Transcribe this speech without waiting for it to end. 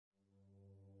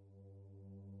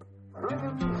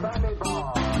Williams, Sammy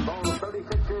Baugh, though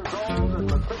 36 years old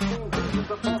and with 15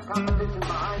 seasons of full competition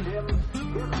behind him,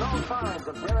 gives no signs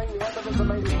of nearing the end of his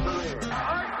amazing career.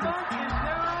 Art Monk is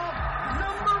now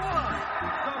number one, the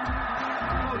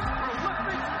most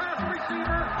prolific pass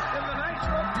receiver in the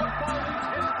National Football League's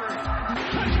history.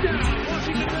 Touchdown,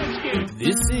 Washington Redskins.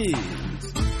 This is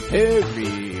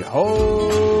Harry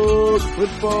Hog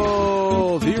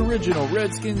Football, the original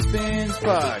Redskins fans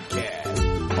podcast.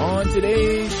 On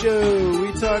today's show,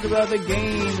 we talk about the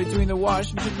game between the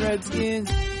Washington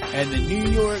Redskins and the New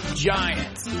York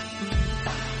Giants.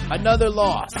 Another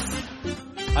loss.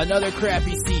 Another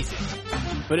crappy season.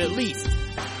 But at least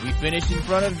we finished in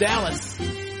front of Dallas.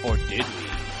 Or did we?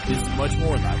 This is much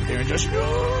more like there in just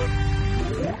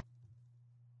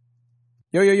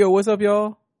Yo, what's up,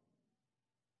 y'all?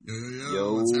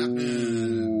 Yo, what's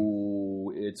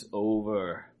happening? It's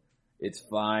over. It's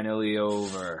finally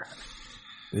over.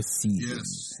 This season.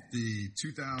 Yes, the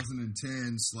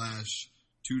 2010 /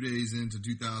 2 days into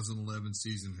 2011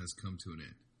 season has come to an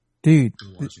end. Dude, for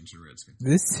the Washington Redskins.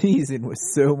 This season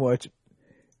was so much.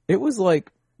 It was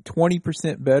like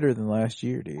 20% better than last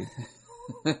year, dude.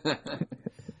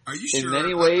 Are you sure? In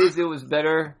many ways, it was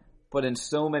better, but in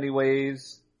so many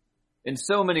ways, it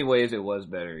was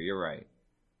better. You're right.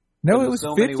 No, but it was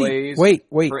so 50. Many ways, wait.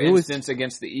 For it instance,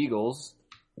 against the Eagles,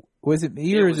 was it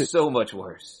me or it was so much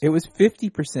worse? It was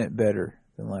 50% better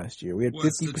than last year. We had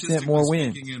 50% more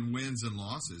wins. Speaking in wins and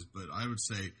losses, but I would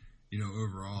say,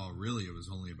 overall, really, it was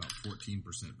only about 14%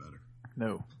 better.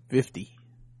 No, 50.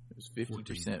 It was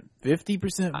 50%.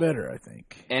 50% better, I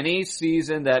think. Any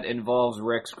season that involves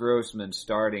Rex Grossman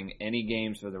starting any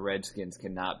games for the Redskins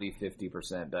cannot be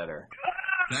 50% better.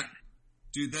 That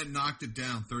knocked it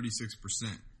down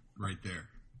 36% right there.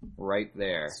 Right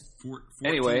there. 14%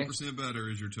 Anyway, better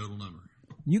is your total number.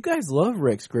 You guys love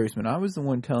Rex Grossman. I was the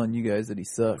one telling you guys that he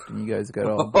sucked, and you guys got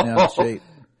all bent out of shape.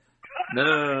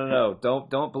 No.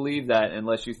 Don't believe that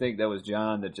unless you think that was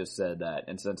John that just said that.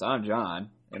 And since I'm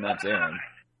John, and that's Aaron.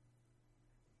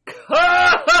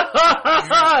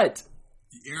 Cut!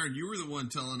 Aaron, you were the one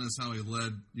telling us how he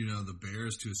led, the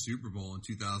Bears to a Super Bowl in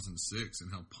 2006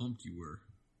 and how pumped you were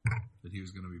that he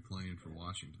was going to be playing for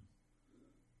Washington.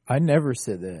 I never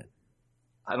said that.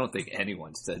 I don't think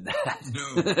anyone said that.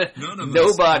 No, none of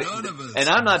Nobody. Us. None of us. And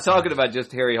I'm not talking about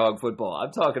just Harry Hog football.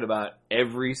 I'm talking about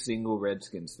every single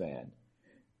Redskins fan.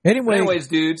 Anyways,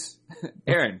 dudes,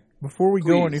 Aaron. Before we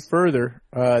go any further,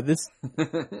 this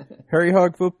Harry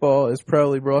Hog football is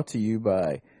proudly brought to you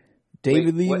by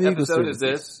David Lee Legal Services. What episode is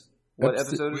this? What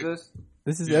episode is this?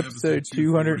 This is episode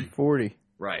 240.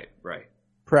 Right.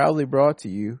 Proudly brought to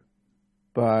you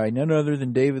by none other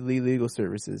than David Lee Legal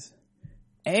Services.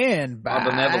 And by... Our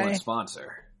benevolent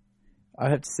sponsor. I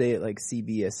have to say it like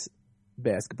CBS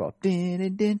basketball.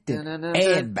 And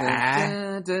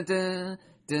by...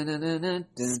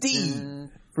 Steve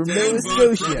from Nova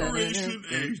Scotia.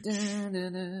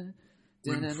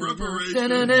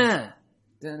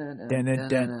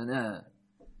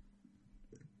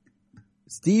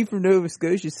 Steve from Nova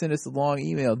Scotia sent us a long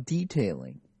email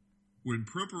detailing. When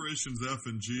preparations F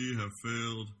and G have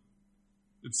failed,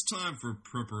 it's time for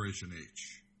preparation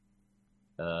H.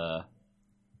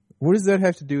 What does that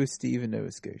have to do with Steve in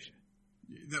Nova Scotia?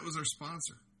 That was our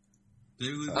sponsor.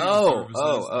 Daily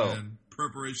and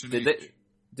Preparation H.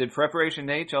 Did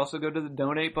Preparation H also go to the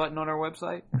donate button on our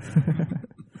website?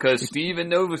 Because Steve in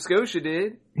Nova Scotia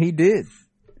did. He did.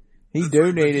 He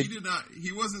donated.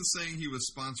 He wasn't saying he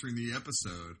was sponsoring the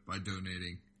episode by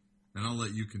donating. And I'll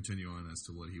let you continue on as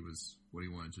to what he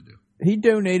wanted to do. He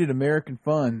donated American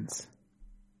funds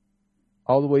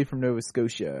all the way from Nova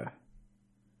Scotia.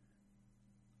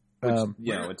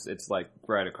 Which, it's like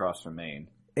right across from Maine.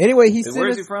 Anyway,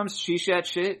 where's he from? Shishat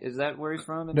shit? Is that where he's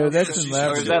from? No, that's in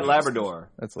Labrador. Or is that Labrador?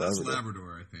 That's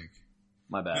Labrador, I think.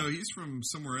 My bad. No, he's from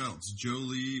somewhere else.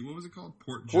 Jolie. What was it called?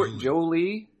 Port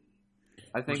Jolie.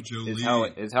 I think is how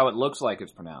it looks like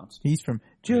it's pronounced. He's from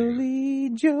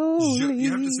Jolie. You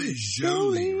have to say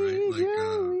Jolie, right? Like,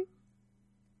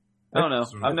 I don't know.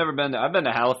 I've never been there. I've been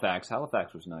to Halifax.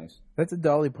 Halifax was nice. That's a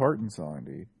Dolly Parton song,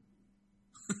 dude.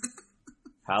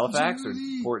 Halifax or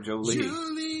Port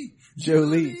Jolie.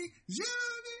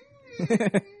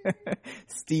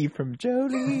 Steve from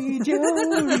Jolie.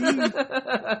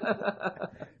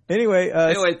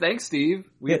 Anyway, thanks, Steve.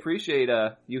 We appreciate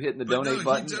you hitting the donate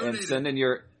button and sending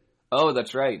your. Oh,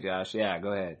 that's right, Josh. Yeah,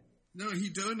 go ahead. No, he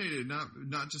donated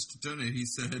not just to donate. He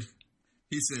said,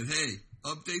 "Hey,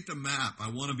 update the map.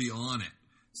 I want to be on it."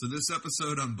 So this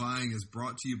episode I'm buying is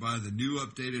brought to you by the new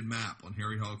updated map on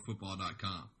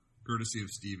HarryHogFootball.com, courtesy of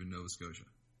Steve in Nova Scotia.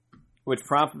 Which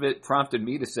prompted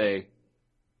me to say,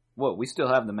 "What? We still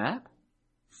have the map?"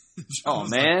 Oh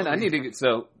man, I need to get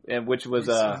which was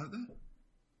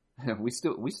we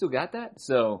still got that.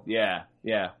 So yeah,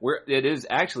 it is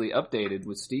actually updated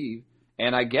with Steve,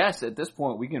 and I guess at this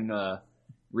point we can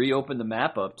reopen the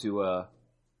map up to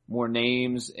more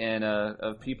names and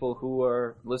of people who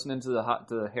are listening to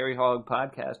the Harry Hog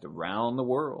podcast around the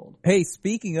world. Hey,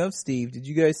 speaking of Steve, did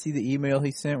you guys see the email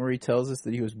he sent where he tells us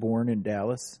that he was born in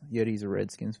Dallas, yet he's a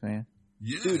Redskins fan?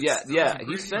 Yes, dude, yeah,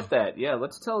 he said that. Yeah,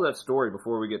 let's tell that story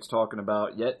before we get to talking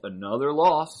about yet another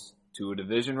loss to a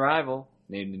division rival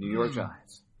named the New York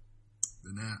Giants.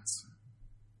 The Nats.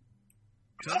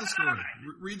 Tell the story.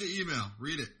 Read the email.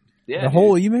 Read it. Yeah, the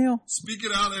whole email? Speak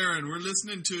it out, Aaron. We're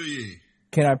listening to you.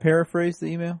 Can I paraphrase the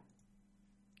email?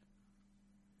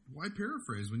 Why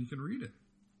paraphrase when you can read it?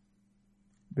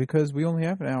 Because we only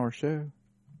have an hour show.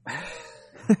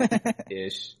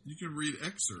 Ish. You can read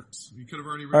excerpts. You could have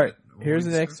already read it. Here's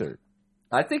an excerpt.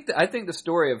 I think the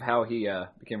story of how he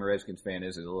became a Redskins fan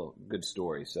is a little good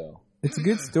story. So it's a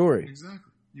good story.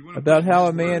 Exactly. About how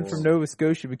a man from Nova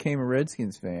Scotia became a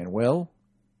Redskins fan. Well,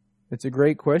 it's a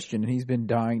great question, and he's been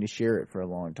dying to share it for a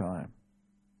long time.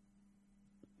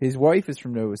 His wife is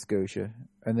from Nova Scotia,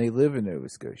 and they live in Nova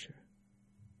Scotia.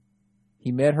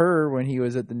 He met her when he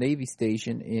was at the Navy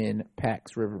station in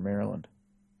Pax River, Maryland.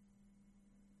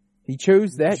 He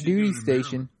chose that duty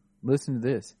station. Listen to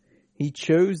this. He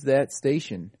chose that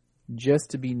station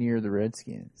just to be near the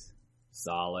Redskins.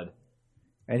 Solid.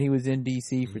 And he was in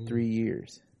D.C. for 3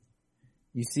 years.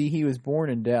 You see, he was born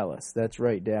in Dallas. That's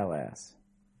right, Dallas.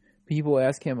 People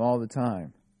ask him all the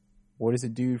time, what is a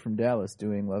dude from Dallas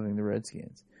doing loving the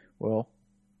Redskins? Well,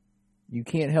 you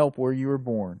can't help where you were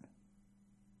born.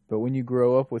 But when you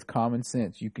grow up with common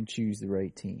sense, you can choose the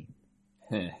right team.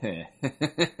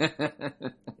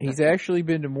 He's actually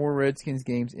been to more Redskins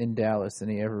games in Dallas than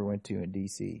he ever went to in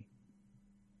D.C.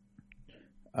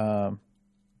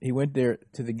 He went there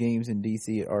to the games in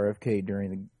D.C. at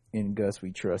RFK in Gus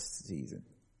We Trust season.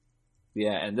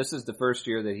 Yeah, and this is the first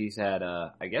year that he's had,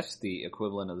 I guess, the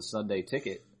equivalent of the Sunday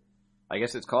ticket. I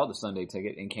guess it's called the Sunday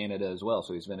ticket in Canada as well,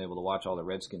 so he's been able to watch all the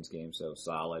Redskins games, so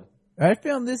solid. I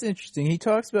found this interesting. He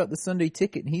talks about the Sunday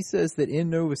ticket, and he says that in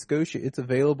Nova Scotia it's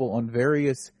available on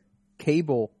various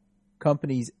cable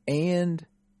companies and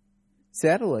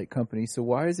satellite companies. So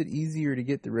why is it easier to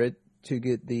get the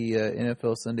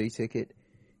NFL Sunday ticket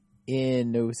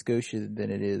in Nova Scotia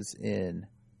than it is in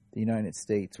the United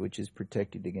States, which is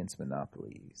protected against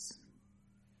monopolies?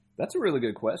 That's a really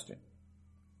good question.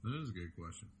 That is a good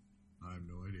question. I have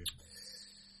no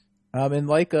idea. And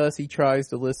like us, he tries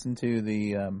to listen to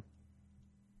the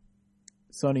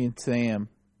Sonny and Sam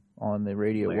on the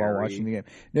radio while watching the game.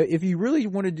 Now, if you really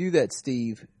want to do that,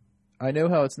 Steve, I know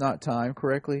how it's not timed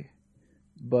correctly,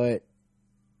 but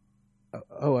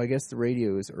I guess the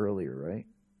radio is earlier, right?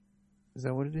 Is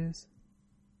that what it is?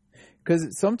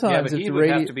 Because sometimes he would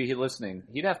have to be listening.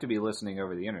 He'd have to be listening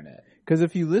over the internet. Because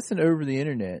if you listen over the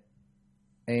internet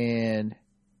and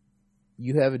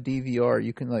you have a DVR,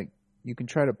 you can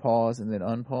try to pause and then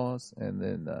unpause and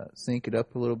then sync it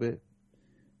up a little bit.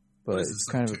 But it's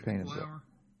kind of a pain in the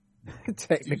butt.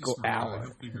 Technical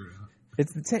hour.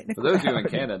 It's the technical hour. For those of you in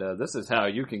Canada, this is how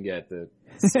you can get to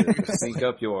sync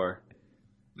up your...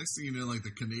 Next thing you know, like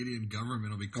the Canadian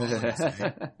government will be calling us.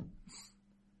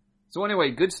 So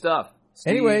anyway, good stuff.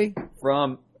 Steve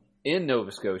from in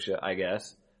Nova Scotia, I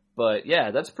guess. But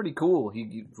yeah, that's pretty cool.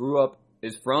 He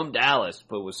is from Dallas,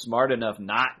 but was smart enough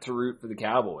not to root for the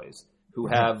Cowboys, who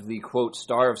have the, quote,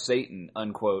 Star of Satan,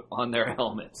 unquote, on their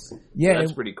helmets. Yeah, so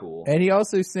that's pretty cool. And he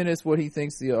also sent us what he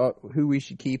thinks who we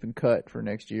should keep and cut for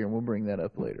next year, and we'll bring that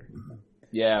up later.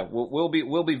 Yeah, we'll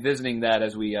be visiting that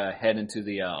as we head into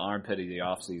the armpit of the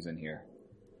off season here.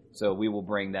 So we will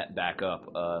bring that back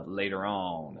up later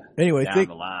on. Anyway, down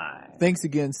the line. Thanks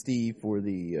again, Steve, for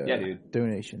the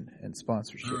donation and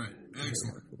sponsorship. All right,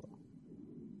 excellent.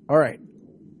 All right,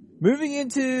 moving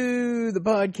into the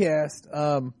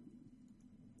podcast.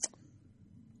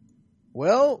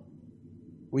 Well,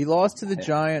 we lost to the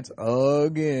Giants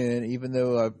again, even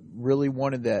though I really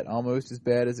wanted that almost as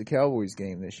bad as the Cowboys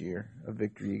game this year, a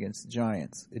victory against the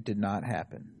Giants. It did not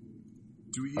happen.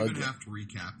 Do we even have to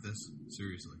recap this?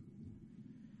 Seriously.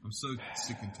 I'm so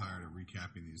sick and tired of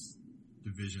recapping these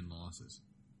division losses.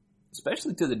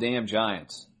 Especially to the damn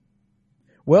Giants.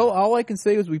 Well, all I can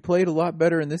say is we played a lot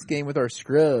better in this game with our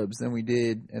scrubs than we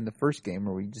did in the first game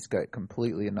where we just got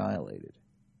completely annihilated.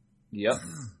 Yep.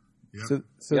 Yep.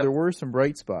 So there were some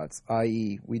bright spots,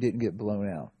 i.e. we didn't get blown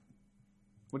out.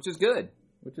 Which is good.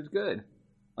 It's there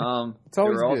always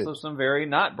were good. also some very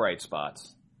not bright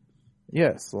spots.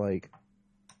 Yes, like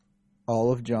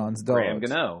all of John's dogs. Graham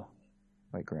Gano.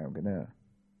 Like Graham Gano.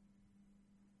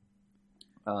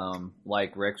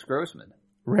 like Rex Grossman.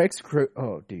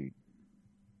 Oh, dude.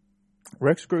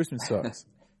 Rex Grossman sucks.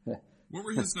 What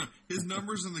were his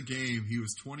numbers in the game? He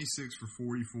was 26 for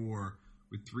 44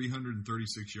 with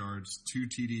 336 yards, 2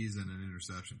 TDs, and an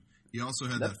interception. He also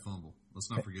had that fumble. Let's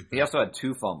not forget that. He also had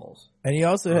 2 fumbles. And he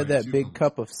also had that big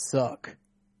cup of suck.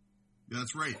 Yeah,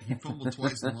 that's right. He fumbled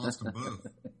twice and lost them both.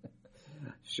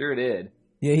 Sure did.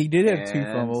 Yeah, he did have 2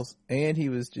 fumbles, and he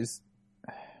was just...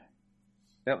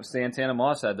 Yep, Santana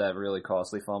Moss had that really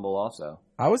costly fumble also.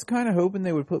 I was kind of hoping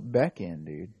they would put Beck in,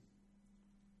 dude.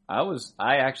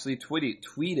 I actually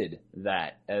tweeted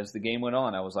that as the game went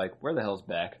on. I was like, where the hell's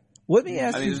Beck? Let me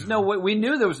ask you. There's no way. We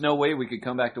knew there was no way we could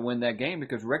come back to win that game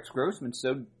because Rex Grossman's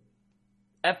so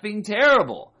effing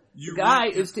terrible. The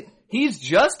guy he's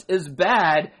just as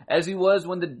bad as he was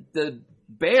when the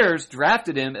Bears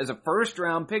drafted him as a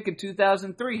first-round pick in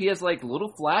 2003. He has like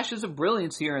little flashes of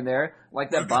brilliance here and there,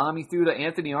 like that bomb he threw to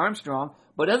Anthony Armstrong.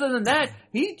 But other than that,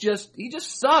 he just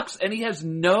sucks, and he has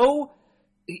no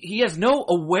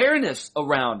awareness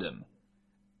around him.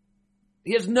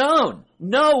 He has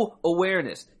no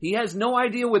awareness. He has no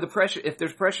idea where the pressure, if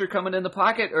there's pressure coming in the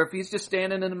pocket, or if he's just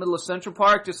standing in the middle of Central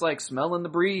Park, just like smelling the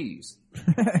breeze.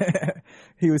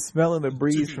 He was smelling the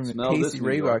breeze from Casey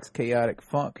Raybach's chaotic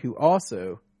funk, who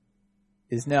also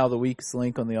is now the weakest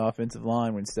link on the offensive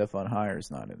line when Stephon Heyer's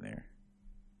not in there.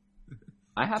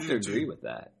 I have to agree with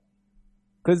that.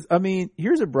 Because, I mean,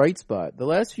 here's a bright spot. The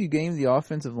last few games, the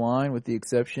offensive line, with the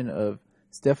exception of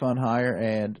Stephon Heyer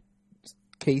and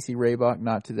Casey Raybach,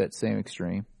 not to that same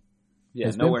extreme. Yeah,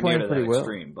 has nowhere been near to that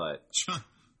extreme, but...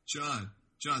 John,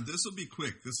 this will be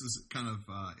quick. This is kind of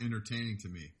entertaining to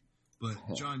me. But,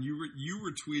 John, you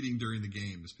were tweeting during the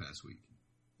game this past week.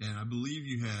 And I believe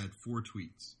you had 4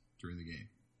 tweets during the game.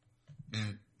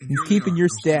 And he's keeping your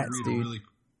stats, dude.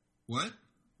 What?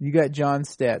 You got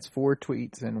John's stats, 4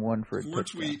 tweets and 1 for a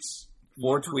touchdown.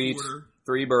 4 tweets,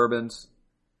 3 bourbons.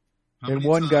 And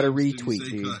 1 got a retweet,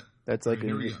 dude. Cut? That's like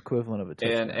an equivalent of a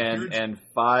touchdown. And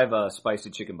 5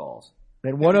 spicy chicken balls.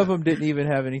 And one of them didn't even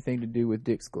have anything to do with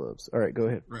Dick's gloves. All right, go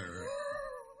ahead. Right.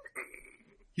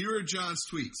 Here are John's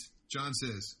tweets. John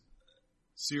says,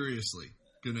 seriously,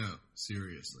 Gano,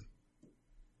 seriously.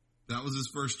 That was his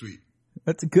first tweet.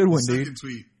 That's a good one, dude.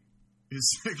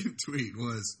 His second tweet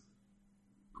was,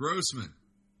 Grossman,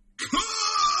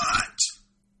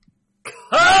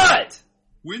 cut!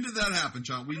 When did that happen,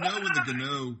 John? We know when the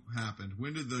Gano happened.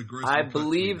 When did the Grossman I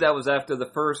believe that was after the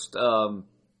first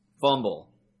fumble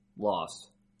lost.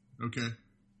 Okay.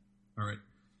 All right.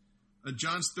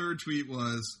 John's third tweet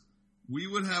was, we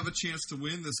would have a chance to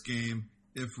win this game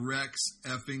if Rex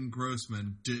effing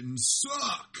Grossman didn't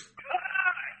suck.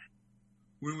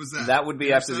 When was that? That would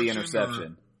be after the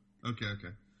interception. Okay.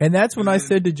 And that's when I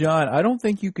said to John, I don't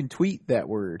think you can tweet that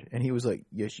word. And he was like,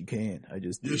 yes, you can. I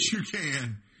just did. Yes, you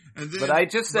can. And then, but I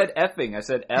just said effing. I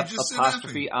said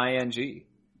F''ing.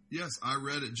 Yes, I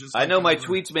read it just I know my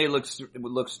tweets may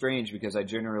look strange because I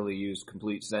generally use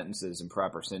complete sentences and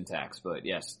proper syntax, but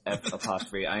yes,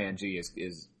 F''ing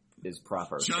is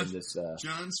proper in this.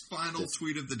 John's final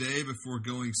tweet of the day before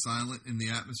going silent in the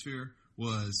atmosphere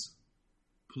was,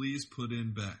 please put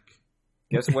in Beck.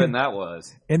 Guess when that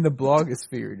was? In the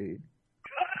blogosphere, dude.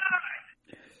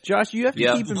 Josh, you have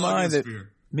to keep in mind that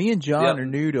me and John are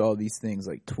new to all these things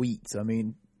like tweets. I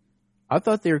mean, I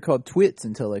thought they were called twits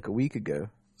until like a week ago.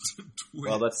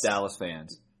 Well, that's Dallas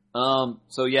fans.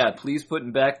 So yeah, please put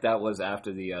in Beck. That was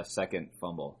after the second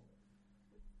fumble.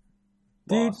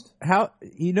 Dude,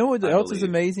 you know what else is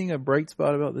amazing? A bright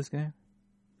spot about this game?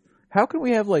 How can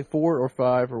we have like 4 or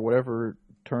 5 or whatever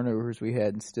turnovers we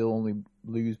had and still only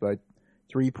lose by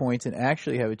 3 points and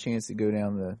actually have a chance to go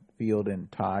down the field and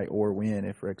tie or win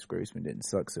if Rex Grossman didn't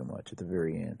suck so much at the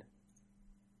very end?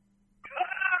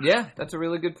 Yeah, that's a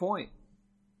really good point.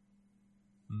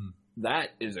 That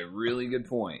is a really good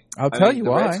point. I'll tell you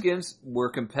why. The Redskins were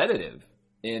competitive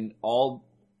in all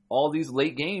these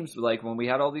late games, like when we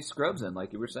had all these scrubs in,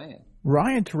 like you were saying.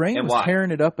 Ryan Terrain was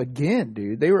tearing it up again,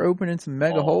 dude. They were opening some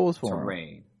mega holes for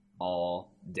him.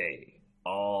 All day.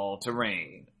 All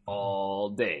terrain. All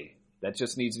day. That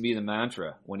just needs to be the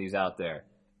mantra when he's out there.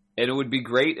 And it would be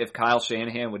great if Kyle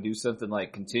Shanahan would do something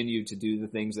like continue to do the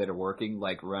things that are working,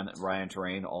 like run Ryan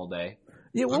Terrain all day.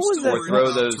 Yeah, what was that? Or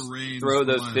throw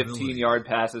those 15-yard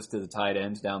passes to the tight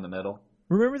ends down the middle.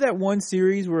 Remember that one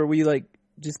series where we like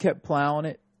just kept plowing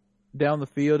it down the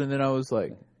field, and then I was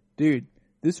like, dude,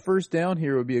 this first down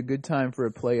here would be a good time for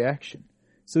a play action.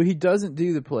 So he doesn't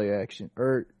do the play action,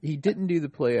 or he didn't do the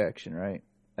play action, right?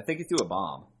 I think he threw a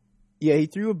bomb. Yeah, he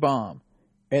threw a bomb,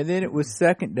 and then it was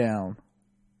second down,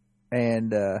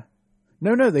 and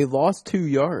no, they lost 2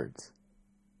 yards.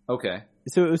 Okay.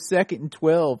 So it was 2nd and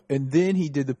 12, and then he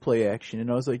did the play action,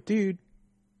 and I was like, dude,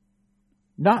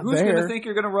 not Who's there. going to think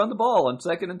you're going to run the ball on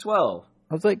 2nd and 12?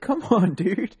 I was like, come on,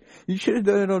 dude. You should have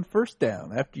done it on 1st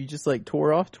down after you just like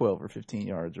tore off 12 or 15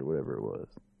 yards or whatever it was.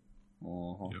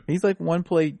 Uh-huh. He's like one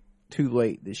play too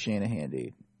late, this Shanahan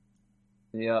dude.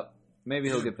 Yep. Maybe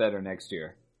he'll get better next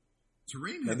year.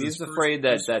 Terrain Maybe he's afraid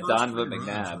that Donovan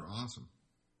McNabb. Awesome.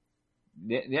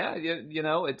 Yeah, you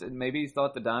know, maybe he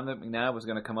thought that Donovan McNabb was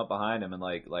going to come up behind him and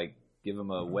like give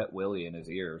him a wet willy in his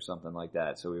ear or something like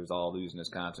that, so he was all losing his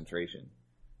concentration.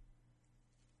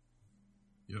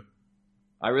 Yep.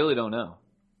 I really don't know.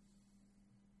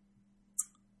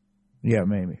 Yeah,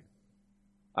 maybe.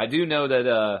 I do know that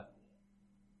the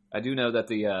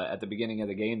at the beginning of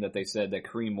the game that they said that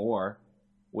Kareem Moore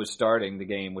was starting the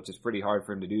game, which is pretty hard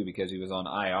for him to do because he was on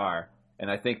IR. And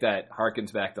I think that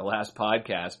harkens back to last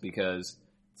podcast because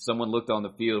someone looked on the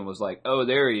field and was like, "Oh,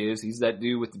 there he is. He's that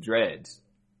dude with the dreads."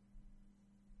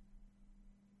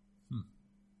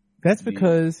 That's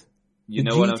because you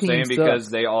know what I'm saying? Because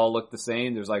they all look the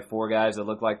same. There's like 4 guys that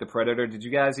look like the Predator. Did you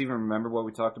guys even remember what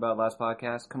we talked about last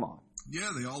podcast? Come on. Yeah,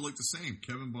 they all look the same.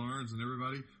 Kevin Barnes and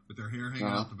everybody with their hair hanging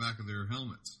out the back of their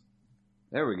helmets.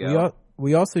 There we go.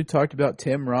 We also talked about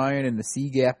Tim Ryan and the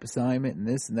C-gap assignment and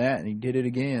this and that, and he did it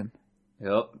again.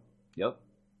 Yep. Yeah.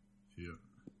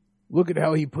 Look at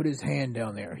how he put his hand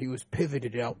down there. He was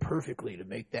pivoted out perfectly to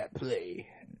make that play.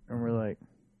 And we're like...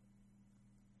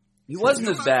 He wasn't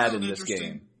as bad in this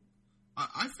game.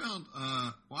 I found,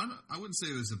 I wouldn't say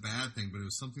it was a bad thing, but it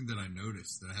was something that I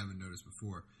noticed that I haven't noticed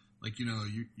before. Like, you know,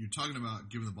 you're talking about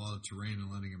giving the ball to Terrain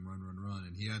and letting him run.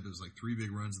 And he had those, like, 3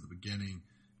 big runs at the beginning.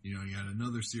 You know, he had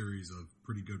another series of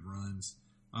pretty good runs.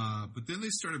 But then they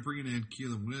started bringing in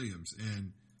Keelan Williams.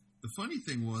 And the funny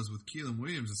thing was with Keelan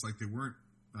Williams, it's like they weren't,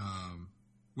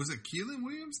 was it Keelan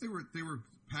Williams? They were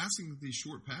passing these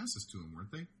short passes to him,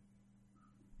 weren't they?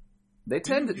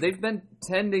 They've been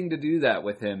tending to do that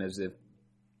with him as if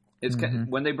it's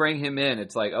when they bring him in,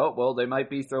 it's like, oh, well, they might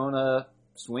be throwing a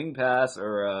swing pass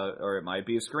or it might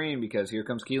be a screen because here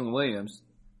comes Keelan Williams.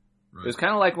 Right. It was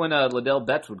kind of like when Liddell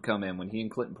Betts would come in when he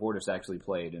and Clinton Portis actually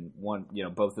played, and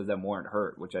both of them weren't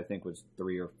hurt, which I think was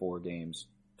 3 or 4 games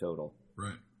total.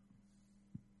 Right.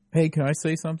 Hey, can I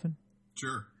say something?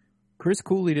 Sure. Chris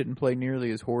Cooley didn't play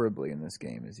nearly as horribly in this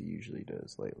game as he usually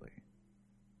does lately.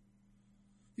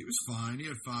 He was fine. He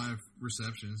had 5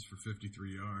 receptions for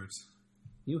 53 yards.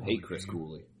 You hate Chris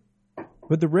Cooley.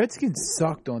 But the Redskins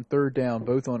sucked on 3rd down,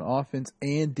 both on offense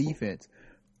and defense.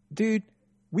 Dude,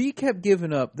 we kept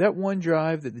giving up. That one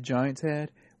drive that the Giants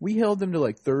had, we held them to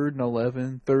like 3rd and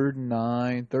 11, 3rd and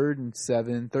 9, 3rd and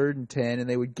 7, 3rd and 10, and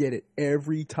they would get it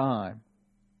every time.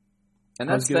 And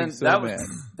that's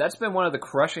been one of the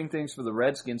crushing things for the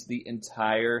Redskins the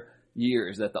entire year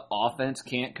is that the offense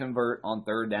can't convert on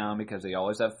 3rd down because they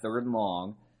always have 3rd and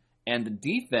long, and the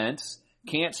defense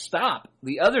can't stop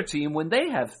the other team when they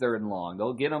have 3rd and long.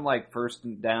 They'll get them like 1st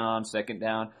and down, 2nd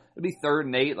down. It'll be 3rd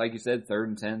and 8, like you said, 3rd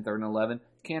and 10, 3rd and 11.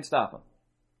 Can't stop them.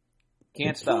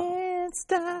 Can't stop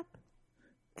them.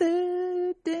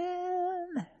 3rd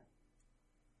down.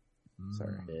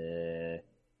 Sorry.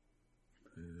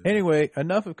 Anyway,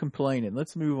 enough of complaining.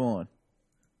 Let's move on.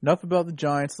 Enough about the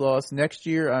Giants loss. Next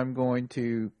year, I'm going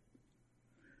to...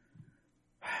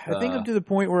 I think I'm to the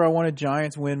point where I want a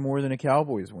Giants win more than a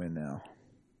Cowboys win now.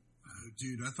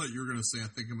 Dude, I thought you were going to say I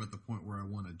think I'm at the point where I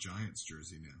want a Giants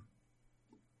jersey now.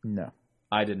 No.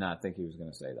 I did not think he was going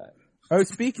to say that. Oh,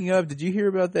 speaking of, did you hear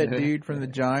about that dude from the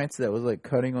Giants that was like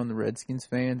cutting on the Redskins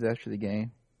fans after the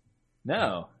game?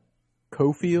 No.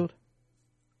 Cofield?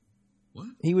 What?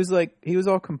 He was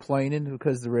all complaining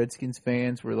because the Redskins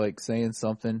fans were like saying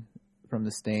something from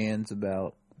the stands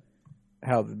about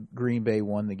how the Green Bay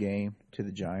won the game to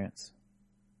the Giants.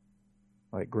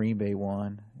 Like Green Bay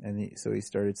won, and so he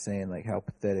started saying like how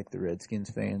pathetic the Redskins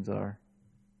fans are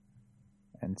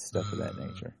and stuff of that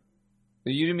nature.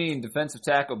 You mean defensive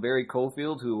tackle Barry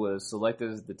Cofield, who was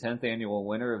selected as the 10th annual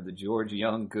winner of the George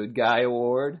Young Good Guy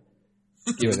Award?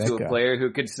 Given to a player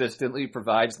who consistently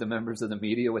provides the members of the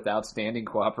media with outstanding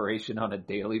cooperation on a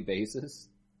daily basis.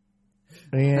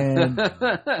 And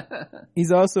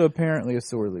he's also apparently a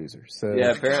sore loser. So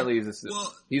yeah, apparently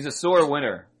he's a sore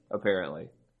winner, apparently.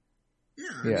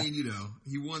 Yeah, I mean,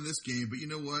 he won this game, but you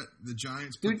know what? The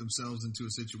Giants put themselves into a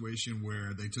situation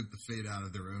where they took the fate out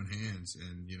of their own hands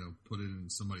and, put it in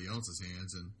somebody else's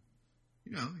hands, and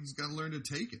he's got to learn to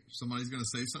take it. If somebody's going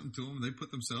to say something to him and they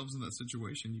put themselves in that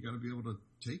situation, you got to be able to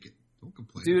take it. Don't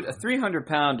complain. Dude, a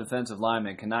 300-pound defensive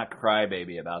lineman cannot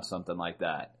crybaby about something like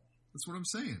that. That's what I'm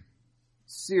saying.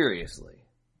 Seriously.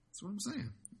 That's what I'm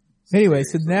saying. Anyway,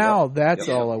 so Seriously. now Yep. that's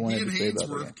Yep. all I He wanted and to say about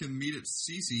Hainsworth that. can meet at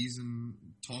Cece's and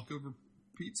talk over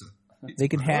pizza. They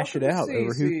can hash it Welcome out to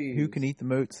over who CC's. can eat the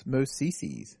most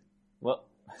CC's. Well,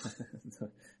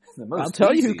 the most I'll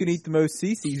tell you who CC's. can eat the most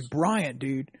CC's. Bryant,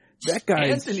 dude. That guy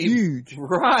Anthony is huge.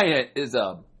 Bryant is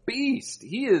a beast.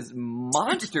 He is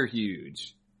monster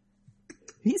huge.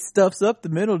 He stuffs up the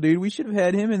middle, dude. We should have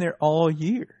had him in there all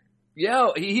year.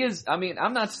 Yo, he is. I mean,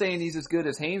 I'm not saying he's as good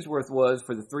as Hainsworth was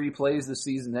for the 3 plays this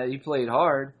season that he played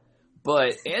hard,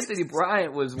 but Anthony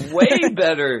Bryant was way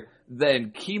better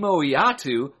than Kimo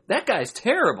Iatu. That guy's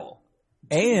terrible.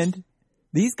 And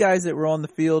these guys that were on the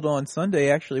field on Sunday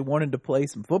actually wanted to play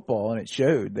some football, and it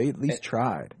showed. They at least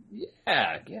tried.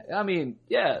 Yeah. I mean,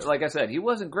 yeah, like I said, he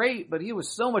wasn't great, but he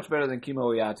was so much better than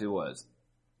Kimo Iatu was.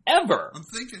 Ever. I'm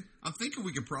thinking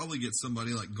we could probably get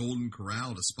somebody like Golden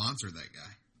Corral to sponsor that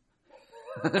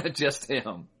guy. Just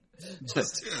him.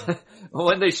 Just him.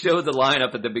 When they showed the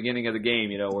lineup at the beginning of the game,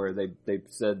 where they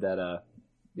said that,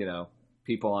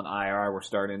 people on IR were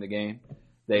starting the game.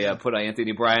 They put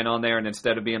Anthony Bryant on there, and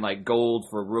instead of being like gold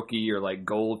for rookie or like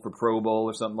gold for Pro Bowl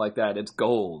or something like that, it's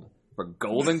gold for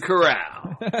Golden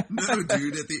Corral. No,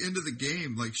 dude, at the end of the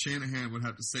game, like Shanahan would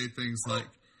have to say things like,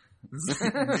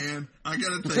 man, I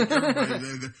gotta thank everybody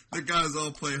today. The guys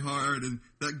all play hard, and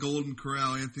that Golden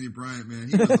Corral Anthony Bryant, man,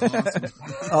 he was awesome.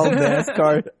 all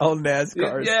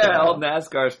NASCAR Yeah, style. all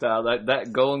NASCAR style.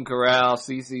 That Golden Corral,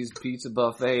 CC's Pizza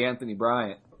Buffet, Anthony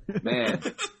Bryant. Man.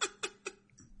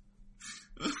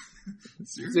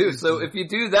 Seriously. Dude, so if you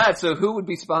do that, so who would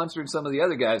be sponsoring some of the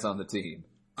other guys on the team?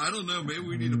 I don't know. Maybe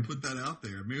we need to put that out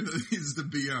there. Maybe that needs to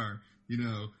be our,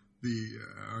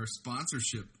 our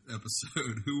sponsorship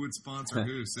episode. Who would sponsor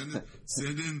who? Send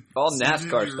in All send in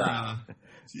NASCAR your, style.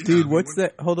 yeah, Dude, I mean, what's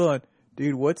that? Hold on.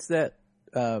 Dude, what's that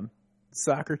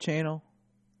soccer channel?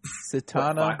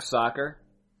 Satana? Fox Soccer?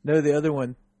 No, the other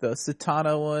one. The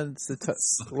Satana one,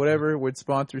 whatever, would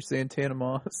sponsor Santana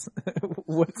Moss.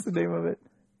 What's the name of it?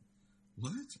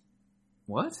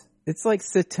 What? It's like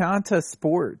Satanta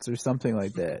Sports or something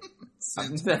like that.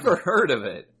 I've never heard of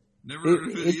it. Never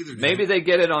heard of it either. Dude. Maybe they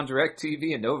get it on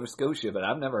DirecTV in Nova Scotia, but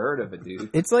I've never heard of it, dude.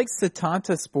 It's like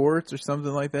Satanta Sports or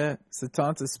something like that.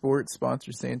 Satanta Sports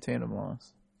sponsors Santana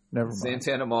Moss. Never mind.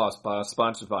 Santana Moss,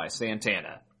 sponsored by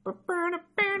Santana.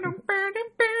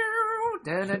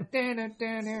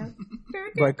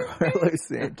 By Carlos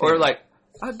Santana. Or like,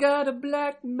 I got a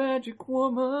black magic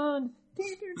woman.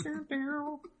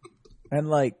 And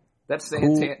like,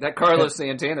 That Carlos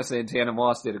Santana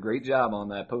Moss did a great job on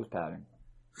that post pattern.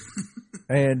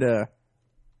 and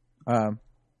what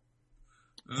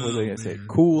was I gonna say? Man.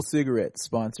 Cool Cigarettes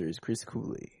sponsors Chris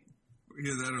Cooley.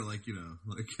 Yeah, that or like,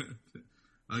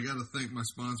 I gotta thank my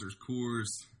sponsors,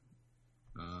 Coors.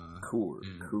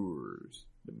 Coors.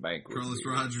 The bank. Carlos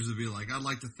Rogers would be like, I'd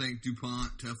like to thank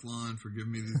DuPont, Teflon for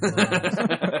giving me these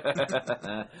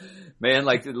bottles. Man,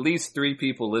 like at least 3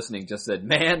 people listening just said,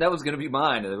 man, that was going to be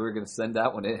mine, and we were going to send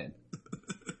that one in.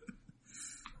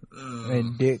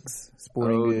 And Dick's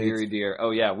Sporting Goods. Dearie dear.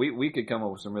 Oh yeah, we could come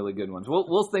up with some really good ones.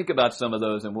 We'll think about some of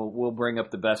those, and we'll bring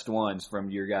up the best ones from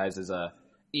your guys'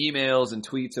 emails and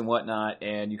tweets and whatnot.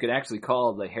 And you can actually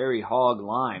call the Harry Hog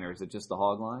line, or is it just the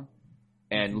Hog line?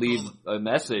 And leave a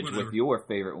message with your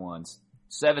favorite ones.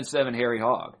 77 Harry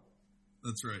Hog.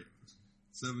 That's right.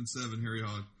 77 Harry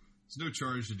Hog. There's no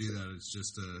charge to do that. It's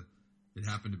just it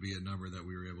happened to be a number that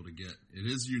we were able to get. It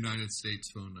is a United States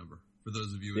phone number for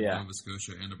those of you in Nova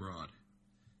Scotia and abroad.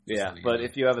 Yeah, but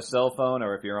if you have a cell phone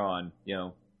or if you're on,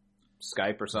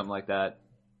 Skype or something like that,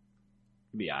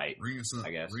 it'd be aight. Ring us up.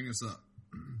 I guess. Ring us up.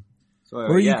 So,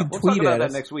 Or you can we'll tweet talk about at that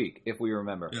us. next week if we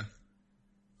remember. Yeah.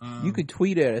 You could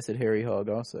tweet at us at Harry Hog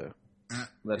also.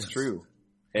 That's yes. true.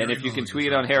 And Harry if you can Hog tweet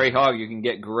is on right. Harry Hog, you can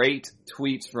get great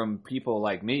tweets from people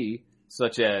like me,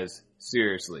 such as,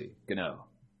 seriously, Gano.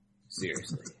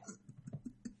 Seriously.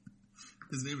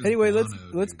 His name is Anyway, Bono,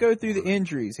 let's dude. go through the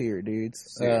injuries here, dudes.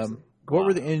 Seriously.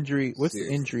 What's the injury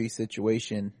Seriously.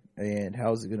 situation, and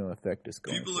how's it going to affect us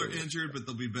going People are forward? injured, but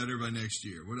they'll be better by next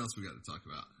year. What else we got to talk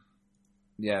about?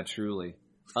 Yeah, truly.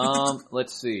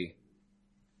 Let's see.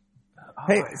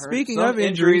 Hey, I heard speaking some of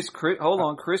injuries, hold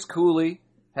on. Chris Cooley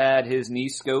had his knee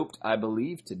scoped, I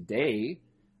believe, today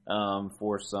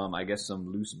for some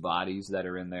loose bodies that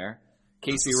are in there.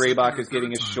 Casey That's the Raybach second is or getting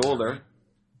third his time, shoulder. right?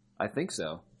 I think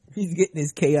so. he's getting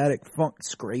his chaotic funk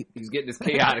scraped. He's getting his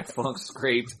chaotic funk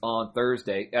scraped on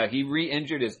Thursday. He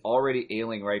re-injured his already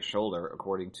ailing right shoulder,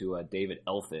 according to David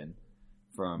Elfin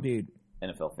from Dude,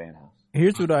 NFL Fan House.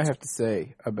 here's what I have to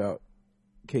say about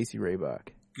Casey Raybach.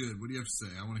 Good. What do you have to say?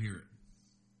 I want to hear it.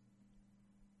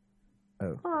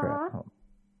 Oh, crap. Oh,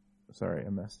 sorry, I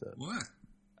messed up. What?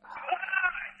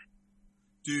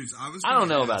 Dudes, I don't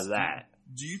know about that.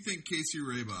 Do you think Casey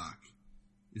Raybach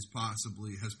has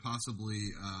possibly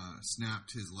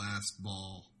snapped his last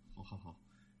ball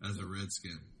as a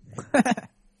Redskin?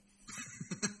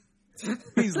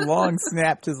 He's long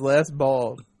snapped his last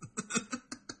ball.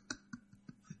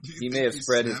 He may have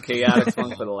spread his chaotic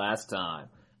funk for the last time.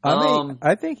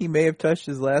 I think he may have touched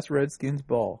his last Redskins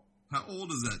ball. How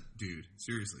old is that dude?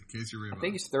 Seriously, Casey Raybach. I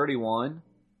think he's 31.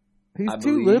 He's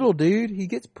too little, dude. He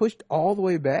gets pushed all the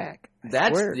way back.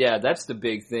 That's the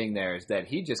big thing there, is that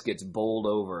he just gets bowled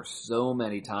over so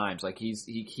many times. Like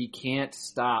he can't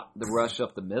stop the rush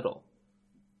up the middle.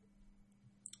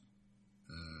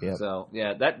 Yep. So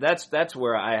that's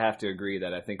where I have to agree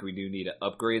that I think we do need an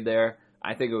upgrade there.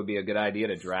 I think it would be a good idea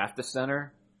to draft a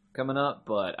center coming up,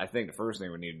 but I think the first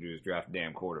thing we need to do is draft a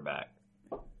damn quarterback.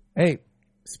 Hey,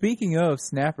 speaking of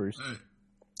snappers,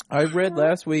 I read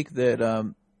last week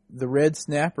that the red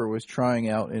snapper was trying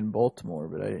out in Baltimore,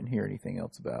 but I didn't hear anything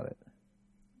else about it.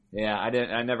 Yeah,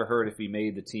 I never heard if he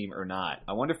made the team or not.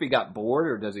 I wonder if he got bored,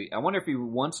 or does he? I wonder if he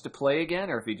wants to play again,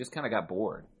 or if he just kind of got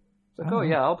bored. It's like,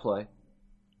 yeah, I'll play.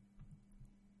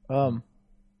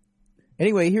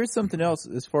 Anyway, here's something else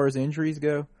as far as injuries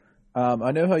go.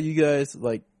 I know how you guys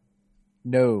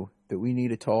know that we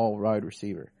need a tall wide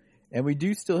receiver, and we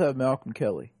do still have Malcolm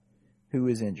Kelly, who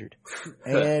is injured.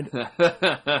 And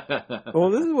well,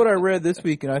 this is what I read this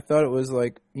week, and I thought it was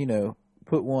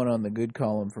put one on the good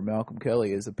column for Malcolm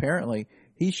Kelly. Is apparently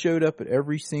he showed up at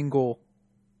every single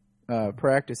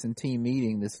practice and team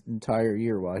meeting this entire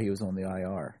year while he was on the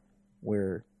IR,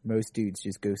 where most dudes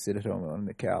just go sit at home on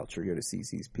the couch or go to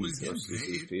CC's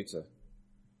Pizza.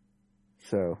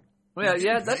 So. Well,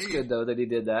 yeah, that's good though that he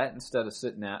did that instead of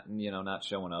sitting out and not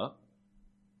showing up.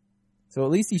 So at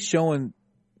least he's showing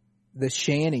the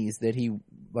shanties that he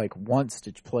wants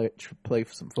to play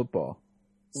some football,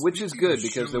 which is good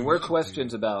because there were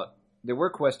questions about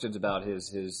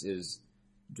his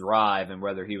drive and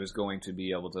whether he was going to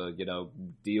be able to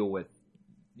deal with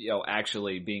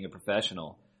actually being a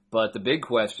professional. But the big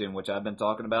question, which I've been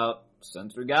talking about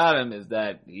since we got him, is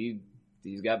that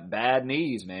he's got bad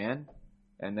knees, man.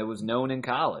 And that was known in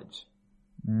college.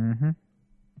 Mm-hmm.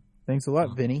 Thanks a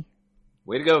lot, Vinny.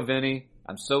 Way to go, Vinny.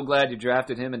 I'm so glad you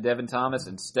drafted him and Devin Thomas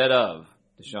instead of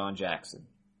Deshaun Jackson.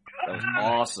 That was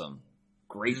awesome.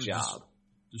 Great job.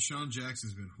 Deshaun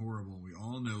Jackson's been horrible. We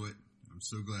all know it. I'm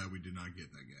so glad we did not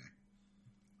get that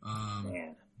guy.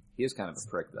 Man, he is kind of a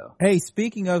prick, though. Hey,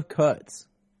 speaking of cuts,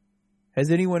 has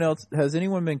anyone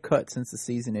been cut since the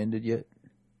season ended yet?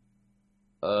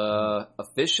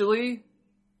 Officially?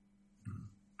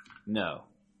 No.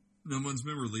 No one's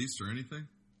been released or anything?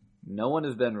 No one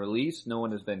has been released. No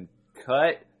one has been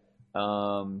cut.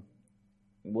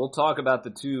 We'll talk about the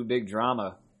two big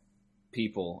drama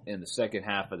people in the second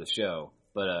half of the show.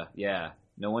 But,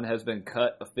 no one has been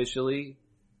cut officially.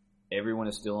 Everyone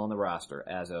is still on the roster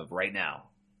as of right now.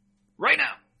 Right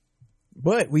now!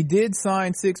 But we did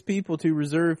sign 6 people to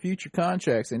reserve future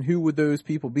contracts, and who would those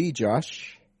people be,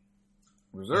 Josh?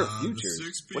 Reserve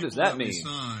futures? What does that mean?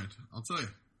 Signed, I'll tell you.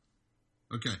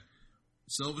 Okay.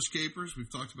 Selvish Capers, we've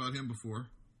talked about him before.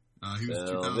 He was a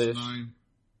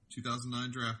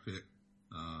 2009 draft pick.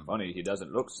 Funny, he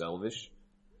doesn't look selvish.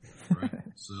 Right.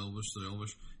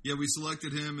 Selvish. Yeah, we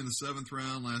selected him in the 7th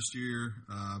round last year.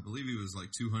 I believe he was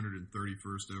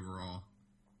 231st overall.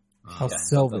 How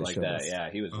selfish like that.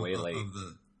 Yeah, he was way late.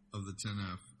 Of the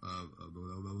 10F.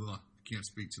 Can't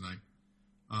speak tonight.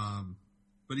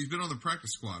 But he's been on the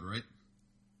practice squad, right?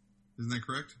 Isn't that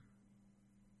correct?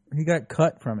 He got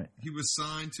cut from it. He was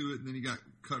signed to it, and then he got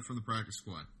cut from the practice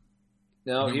squad.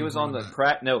 No, he was on the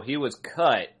he was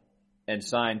cut and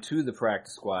signed to the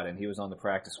practice squad, and he was on the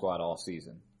practice squad all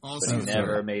season. But he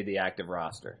never made the active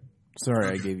roster. Sorry,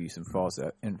 I gave you some false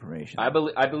information. I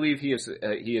believe he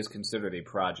is considered a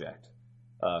project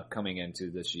coming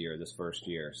into this first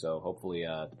year. So hopefully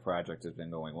the project has been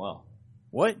going well.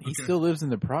 What? He still lives in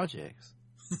the projects.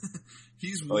 He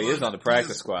is on the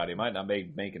practice squad. He might not be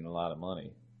making a lot of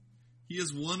money. He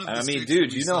is one of.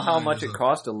 Dude, you know how much it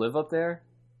costs to live up there?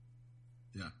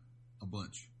 Yeah, a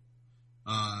bunch.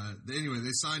 Anyway,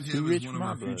 they signed him as one of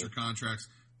our future contracts.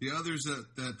 The others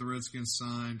that the Redskins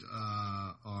signed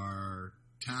are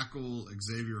tackle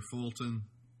Xavier Fulton,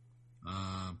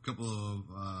 a couple of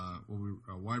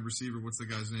wide receiver. What's the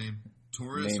guy's name?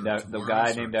 Torres. The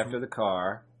guy named after the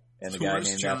car, and the guy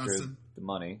named after the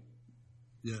money.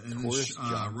 Yeah, and then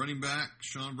running back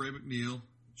Sean Bray McNeil.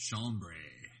 Sean Bray.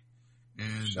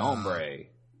 And Sean Bray.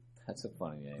 That's a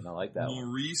funny name. I like that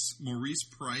Maurice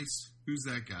Price. Who's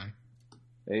that guy?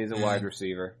 He's a wide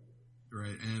receiver.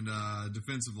 Right, and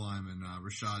defensive lineman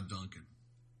Rashad Duncan.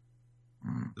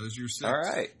 Those are your 6. All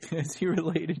right. Is he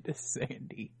related to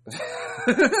Sandy?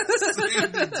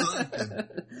 Sandy Duncan.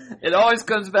 It always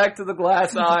comes back to the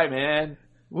glass eye, man.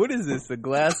 What is this? The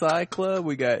Glass Eye Club?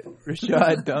 We got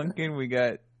Rashad Duncan. We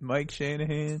got Mike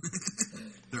Shanahan.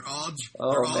 They're all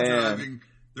man. driving.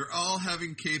 They're all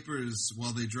having capers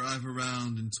while they drive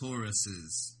around in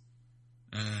Tauruses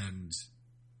and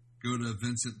go to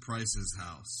Vincent Price's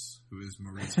house, who is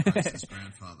Maurice Price's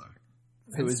grandfather.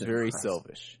 Who is very Price.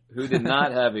 selfish. Who did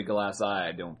not have a glass eye,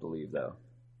 I don't believe, though.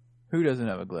 Who doesn't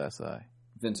have a glass eye?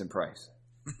 Vincent Price.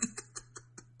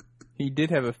 He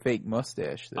did have a fake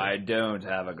mustache, though. I don't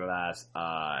have a glass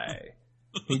eye.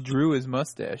 He drew his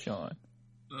mustache on.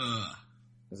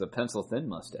 It's a pencil-thin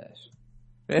mustache.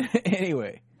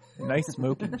 Anyway, a nice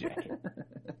smoking jacket.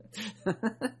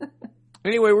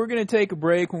 Anyway, we're going to take a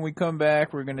break. When we come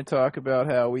back, we're going to talk about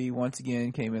how we once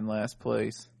again came in last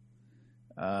place.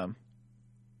 Kind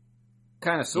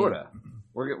of, sorta.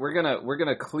 We're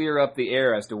gonna clear up the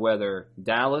air as to whether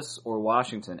Dallas or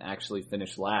Washington actually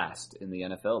finished last in the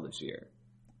NFL this year.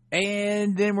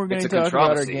 And then we're going to It's a talk about our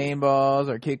controversy. game balls,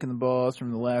 our kicking the balls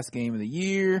from the last game of the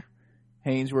year.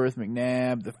 Hainsworth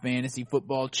McNabb, the fantasy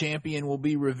football champion, will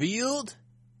be revealed,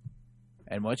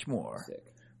 and much more. Sick.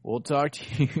 We'll talk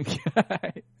to you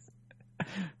guys.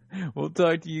 We'll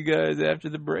talk to you guys after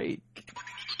the break.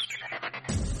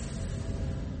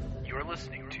 You're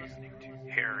listening to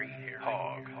Harry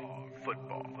Hog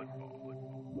Football.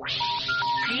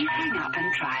 Please hang up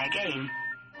and try again.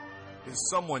 Is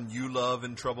someone you love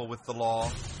in trouble with the law?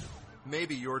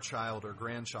 Maybe your child or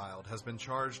grandchild has been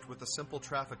charged with a simple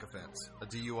traffic offense, a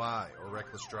DUI or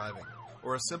reckless driving,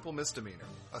 or a simple misdemeanor,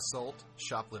 assault,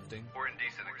 shoplifting, Or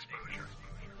indecent exposure.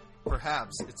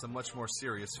 perhaps it's a much more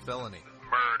serious felony,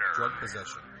 Murder. drug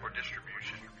possession, Or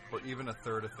distribution. or even a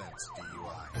third offense,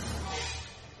 DUI.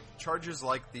 Charges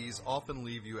like these often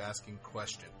leave you asking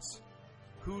questions.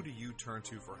 Who do you turn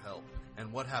to for help,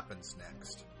 and what happens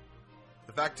next?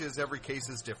 The fact is, every case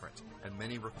is different, and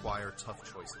many require tough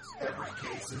choices. Every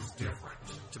case is different.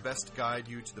 To best guide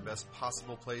you to the best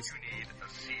possible place, You need a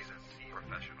seasoned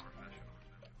professional.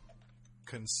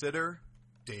 consider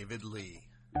David Lee.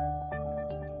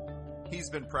 He's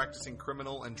been practicing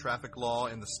criminal and traffic law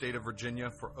in the state of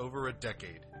Virginia for over a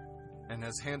decade, and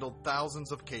has handled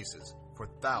thousands of cases for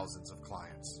thousands of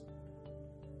clients.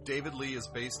 David Lee is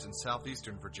based in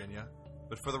southeastern Virginia,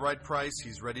 but for the right price,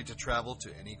 he's ready to travel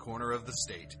to any corner of the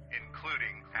state.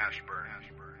 Including Ashburn.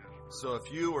 So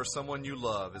if you or someone you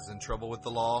love is in trouble with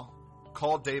the law,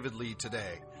 call David Lee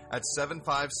today at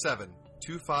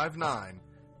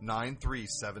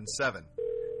 757-259-9377.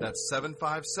 That's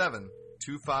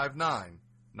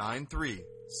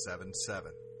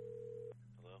 757-259-9377.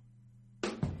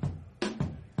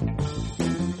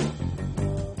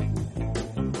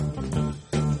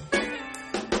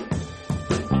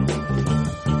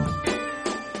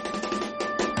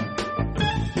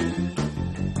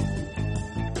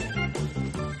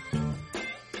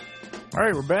 All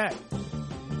right, we're back.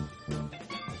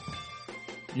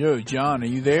 Yo, John, are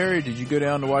you there? Or did you go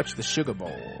down to watch the Sugar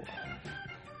Bowl?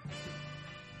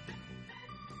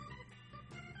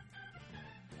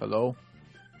 Hello?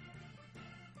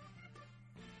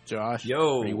 Josh,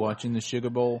 Yo. are you watching the Sugar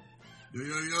Bowl? Yo,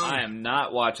 yo, yo. I am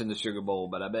not watching the Sugar Bowl,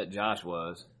 but I bet Josh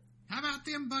was. How about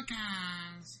them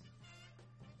Buckeyes?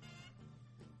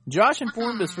 Josh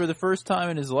informed us for the first time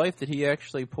in his life that he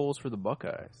actually pulls for the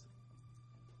Buckeyes.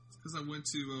 Because I went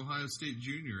to Ohio State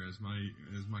Junior as my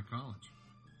college.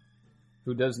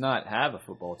 Who does not have a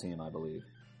football team, I believe.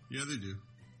 Yeah, they do.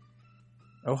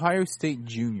 Ohio State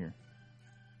Junior.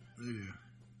 They do.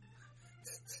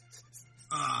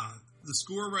 The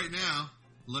score right now,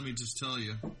 let me just tell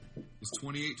you, is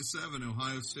 28-7,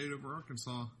 Ohio State over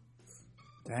Arkansas.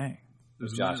 Dang.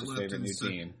 There's a Josh's minute left favorite in new the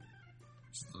second. team.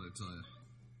 Just thought I'd tell you.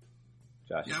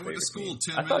 Josh's Yeah, I went to favorite school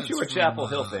team. 10 I thought you were a minutes Chapel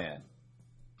from, Hill fan.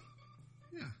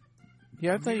 Yeah,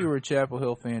 Yeah, I thought you were a Chapel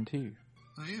Hill fan too.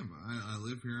 I am. I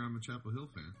live here. I'm a Chapel Hill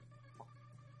fan.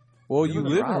 Well, You you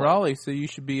live in live in Raleigh. Raleigh, so you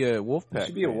should be a Wolfpack. You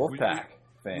should be a fan. Wolfpack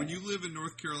fan. When you live in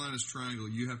North Carolina's Triangle,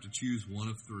 you have to choose one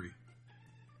of three.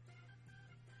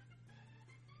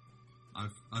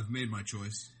 I've made my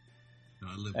choice. And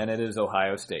I live And it is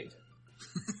Ohio State.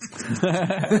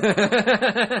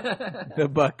 The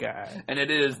Buckeye. And it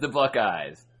is the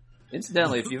Buckeyes.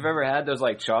 Incidentally, if you've ever had those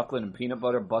like chocolate and peanut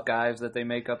butter Buckeyes that they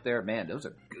make up there, man, those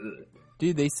are good.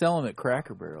 Dude, they sell them at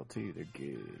Cracker Barrel too. They're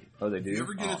good. Oh, they do? If you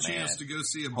ever get Oh, a chance to man. go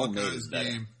see a Homemade Buckeyes is better.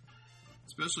 game,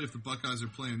 especially if the Buckeyes are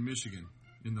playing Michigan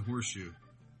in the Horseshoe,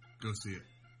 go see it.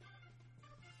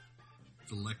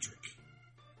 It's electric.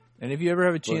 And if you ever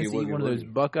have a chance Boogie, to eat woogie, one of those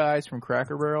woogie. Buckeyes from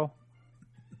Cracker Barrel,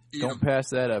 Eat don't 'em. pass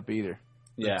that up either.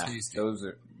 They're Yeah, tasty. those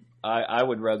are. I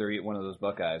would rather eat one of those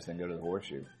Buckeyes than go to the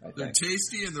Horseshoe. I They're think.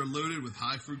 tasty and they're loaded with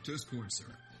high fructose corn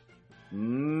syrup.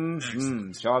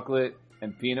 Mm-hmm. Chocolate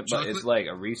and peanut butter. It's Chocolate?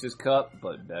 like a Reese's cup,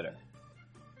 but better.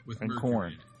 With And mercury corn.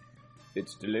 in it.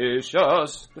 It's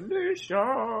delicious,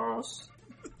 delicious.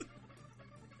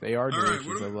 They are All right, delicious.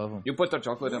 what I are we- love them. You put the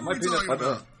chocolate in What my are we peanut talking butter.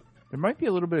 about? There might be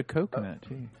a little bit of coconut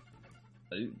too.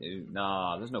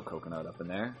 Nah, there's no coconut up in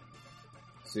there.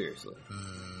 Seriously.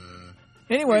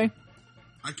 Anyway,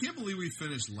 I can't believe we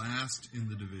finished last in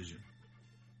the division.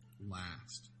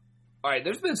 Last. All right,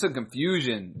 there's been some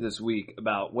confusion this week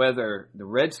about whether the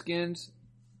Redskins,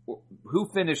 who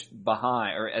finished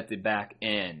behind or at the back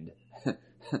end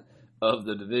of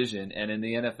the division and in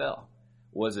the NFL.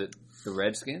 Was it the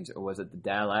Redskins or was it the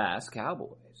Dallas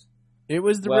Cowboys? it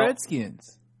was the Well-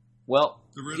 Redskins. Well,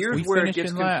 The Redskins- here's We where it finished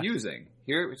gets in last. confusing.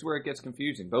 Here's where it gets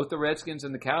confusing. Both the Redskins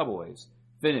and the Cowboys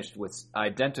finished with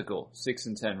identical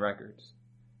 6-10 records.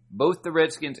 Both the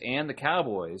Redskins and the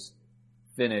Cowboys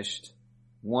finished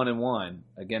 1-1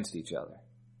 against each other.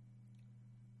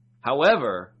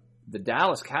 However, the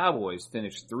Dallas Cowboys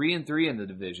finished 3-3 in the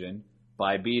division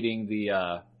by beating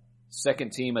the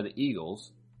second team of the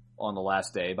Eagles on the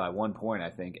last day by 1 point,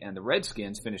 I think, and the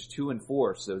Redskins finished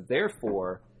 2-4. So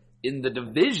therefore, in the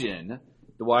division,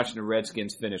 the Washington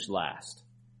Redskins finished last.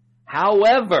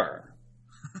 However,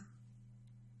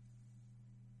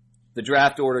 the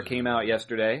draft order came out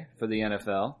yesterday for the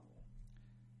NFL.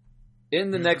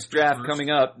 In the Who's next the pick draft first? coming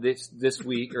up this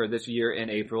week or this year in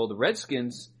April, the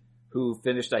Redskins, who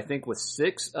finished I think with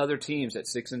 6 other teams at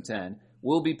 6-10,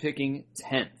 will be picking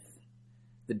 10th.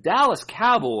 The Dallas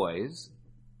Cowboys,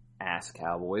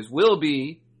 will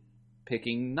be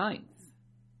picking 9th.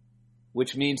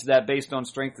 Which means that based on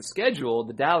strength of schedule,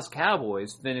 the Dallas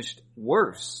Cowboys finished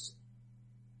worse.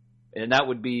 And that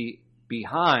would be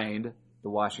behind the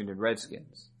Washington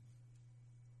Redskins.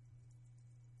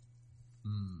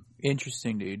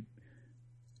 Interesting, dude.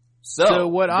 So, So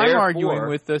what I'm therefore- arguing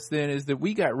with us then is that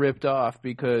we got ripped off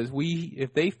because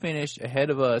if they finished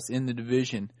ahead of us in the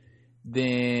division,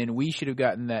 then we should have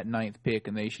gotten that 9th pick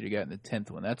and they should have gotten the 10th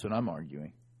one. That's what I'm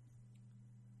arguing.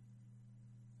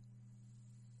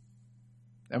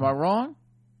 Am I wrong?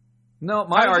 No,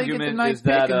 my How did they get the argument 9th is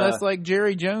pick that unless like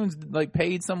Jerry Jones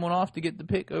paid someone off to get the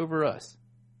pick over us?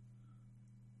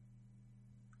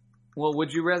 well,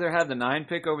 would you rather have the 9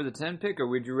 pick over the 10 pick, or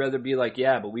would you rather be like,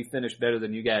 yeah, but we finished better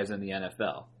than you guys in the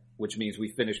NFL, which means we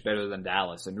finished better than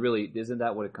Dallas? And really, isn't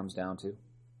that what it comes down to?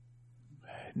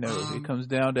 No, it comes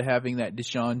down to having that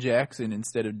Deshaun Jackson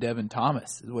instead of Devin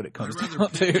Thomas is what it comes I'd rather down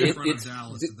pick to. in front of It's-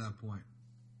 Dallas at that point.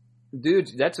 Dude,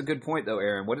 that's a good point, though,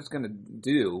 Aaron. What it's going to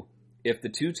do, if the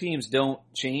two teams don't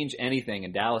change anything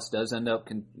and Dallas does end up,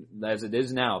 as it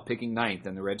is now, picking 9th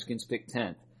and the Redskins pick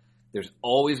 10th, there's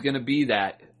always going to be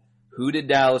that, who did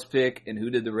Dallas pick and who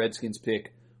did the Redskins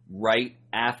pick right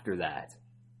after that?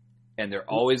 And they're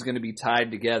always going to be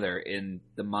tied together in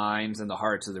the minds and the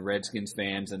hearts of the Redskins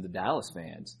fans and the Dallas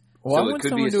fans. Well, so I it want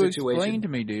could be someone a to situation. explain to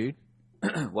me, dude.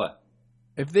 What?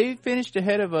 If they finished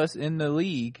ahead of us in the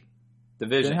league,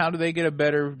 Division. then how do they get a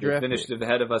better They draft finished pick?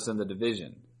 ahead of us in the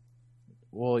division.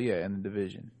 Well, yeah, in the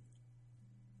division.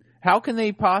 How can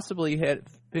they possibly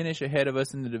finish ahead of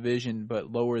us in the division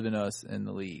but lower than us in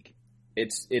the league?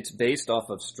 It's based off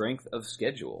of strength of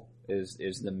schedule is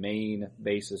the main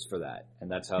basis for that,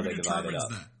 and that's how Who they divide it determines up.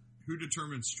 that? Who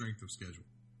determines strength of schedule?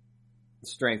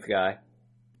 Strength guy.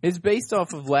 It's based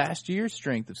off of last year's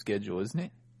strength of schedule, isn't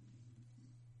it?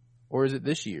 Or is it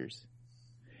this year's?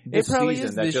 This it probably season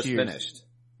is that this just year's. finished.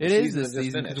 It The is season this that just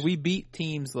season because finished. we beat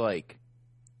teams like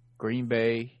Green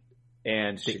Bay.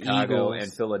 And The Chicago Eagles.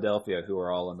 and Philadelphia, who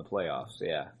are all in the playoffs.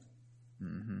 Yeah.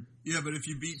 Yeah, but if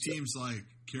you beat teams like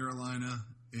Carolina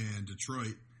and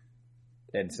Detroit,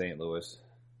 And St. Louis.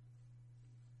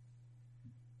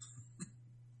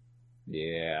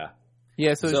 Yeah.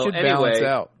 Yeah, so it So should anyway, balance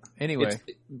out. Anyway,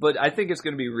 But I think it's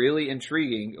going to be really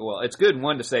intriguing. Well, it's good,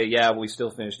 one, to say, yeah, we still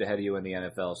finished ahead of you in the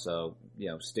NFL, so,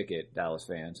 stick it, Dallas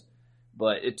fans.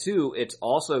 But two, it's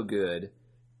also good,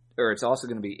 or it's also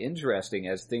going to be interesting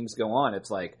as things go on.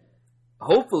 It's like,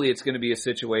 hopefully it's going to be a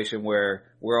situation where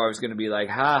we're always going to be like,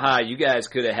 you guys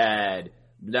could have had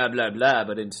blah, blah, blah,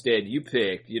 but instead you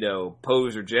picked,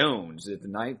 Poser Jones at the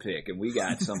 9th pick, and we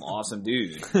got some awesome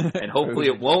dude. And hopefully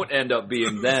it won't end up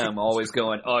being them always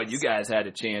going, oh, you guys had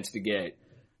a chance to get,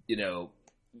 I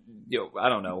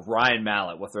don't know, Ryan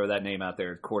Mallett, we'll throw that name out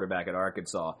there, quarterback at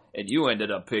Arkansas, and you ended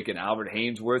up picking Albert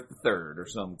Haynesworth III or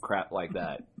some crap like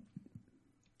that.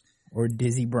 or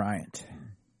Dizzy Bryant.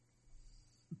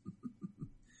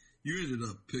 you ended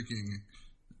up picking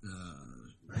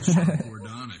Sean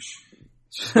Gordonish.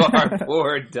 Sharp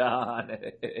or Don.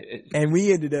 And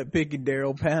we ended up picking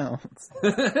Daryl Pounds.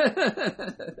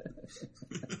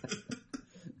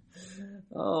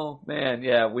 Oh man,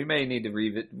 yeah, we may need to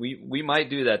we might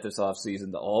do that this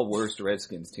offseason, the all worst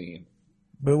Redskins team.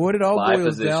 But what it all By boils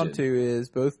position. down to is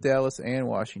both Dallas and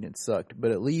Washington sucked.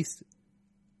 But at least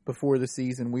before the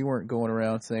season, we weren't going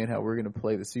around saying how we're going to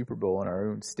play the Super Bowl in our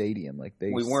own stadium. Like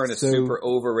We weren't a super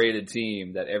overrated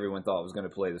team that everyone thought was going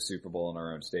to play the Super Bowl in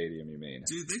our own stadium, you mean?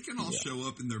 Dude, they can all show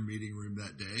up in their meeting room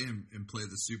that day and play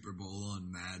the Super Bowl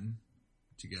on Madden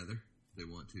together if they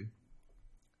want to.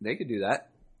 They could do that.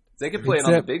 They could play it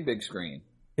on the big screen.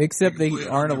 Except They they can play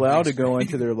it aren't on their allowed to big go screen.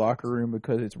 into their locker room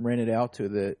because it's rented out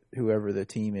to whoever the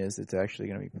team is that's actually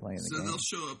going to be playing the So game. they'll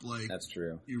show up like That's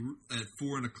true. at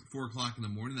 4 o'clock in the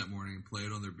morning that morning and play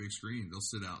it on their big screen. They'll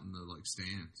sit out in the like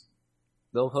stands,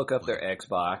 They'll hook up their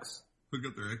Xbox. hook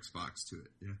up their Xbox to it.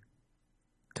 Yeah.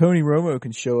 Tony Romo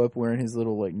can show up wearing his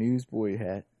little like newsboy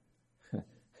hat.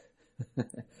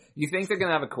 You think they're going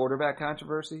to have a quarterback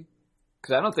controversy?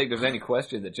 Because I don't think there's any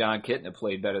question that John Kitna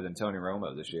played better than Tony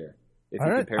Romo this year. If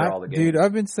you compare all the games. Dude,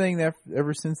 I've been saying that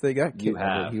ever since they got You Kitna,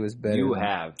 have. that he was better. You than-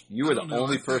 have. You were I the don't know,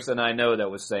 only I think- person I know that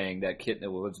was saying that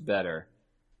Kitna was better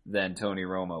than Tony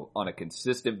Romo on a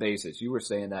consistent basis. You were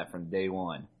saying that from day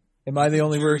one. Am I the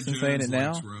only Jerry person Jones saying it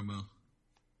now? likes Romo.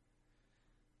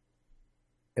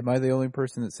 Am I the only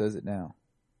person that says it now?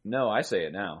 No, I say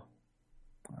it now.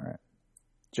 All right.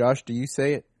 Josh, do you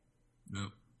say it? No.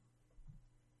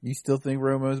 You still think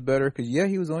Romo's better? Because, yeah,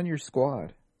 he was on your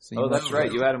squad. So you Oh, might- that's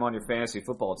right. You had him on your fantasy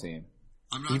football team.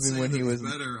 I'm not Even saying when that he he's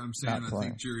was better. I'm saying not I playing.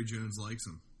 think Jerry Jones likes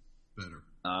him better.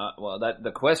 Well,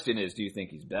 the question is, do you think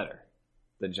he's better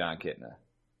than John Kitna?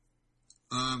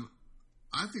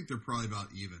 I think they're probably about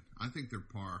even. I think they're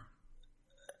par.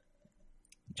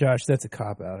 Josh, that's a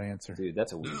cop-out answer. Dude,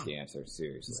 that's a weak No. answer.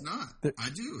 Seriously. It's not. The- I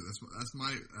do.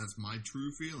 That's my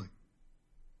true feeling.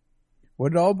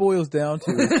 What it all boils down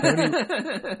to is Tony...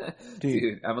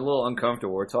 Dude, I'm a little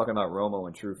uncomfortable. We're talking about Romo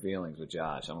and true feelings with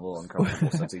Josh. I'm a little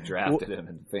uncomfortable since he drafted him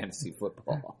in fantasy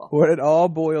football. What it all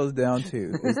boils down to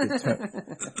is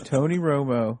that Tony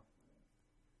Romo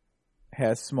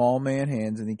has small man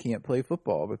hands and he can't play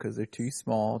football because they're too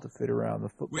small to fit around the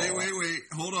football. Wait.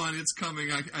 Hold on. It's coming.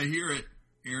 I hear it.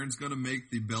 Aaron's going to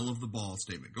make the bell of the ball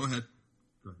statement. Go ahead.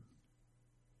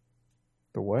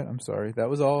 The what? I'm sorry. That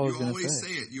was all I was You going to always say.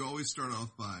 say it. You always start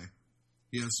off by,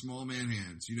 he has small man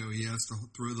hands. You know, he has to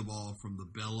throw the ball from the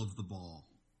bell of the ball.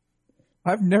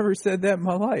 I've never said that in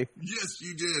my life. Yes,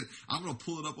 you did. I'm going to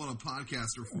pull it up on a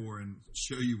podcast or 4 and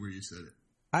show you where you said it.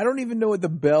 I don't even know what the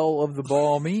bell of the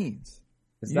ball means.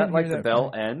 Is You that didn't like hear the that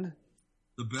bell from- end?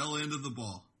 The bell end of the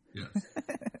ball. Yes.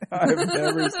 I've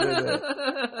never said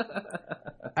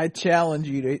that. I challenge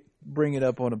you to bring it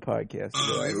up on a podcast.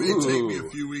 It may take me a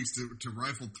few weeks to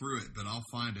rifle through it, but I'll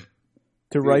find it.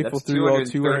 To Dude, rifle that's through all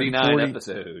 239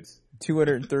 episodes.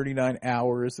 239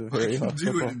 hours of I Harry can Hawk do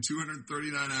it football. in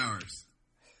 239 hours.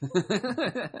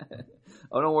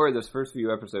 Oh, don't worry. Those first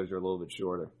few episods are a little bit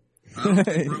shorter. I don't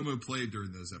think Romo played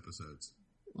during those episodes.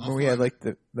 When we had like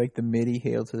the MIDI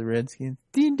hail to the Redskins.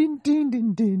 Din, din, din,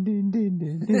 din, din, din, din,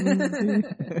 din, din,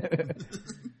 din.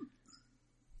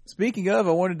 Speaking of,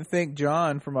 I wanted to thank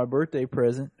John for my birthday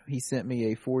present. He sent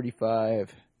me a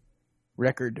 45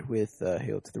 record with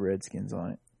Hail to the Redskins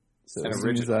on it. So An as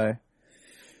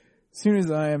soon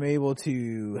as I am able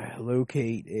to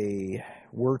locate a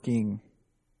working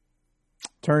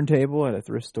turntable at a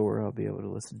thrift store, I'll be able to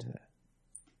listen to that.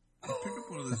 Pick up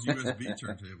one of those USB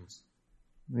turntables.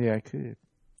 Yeah, I could.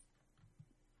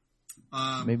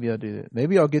 Um, Maybe I'll do that.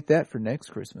 Maybe I'll get that for next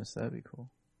Christmas. That'd be cool.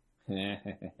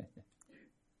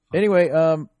 Anyway,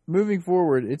 moving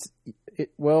forward,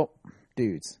 well,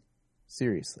 dudes,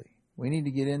 seriously, we need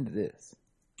to get into this.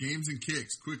 Games and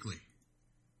kicks, quickly.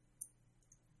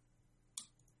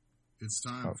 It's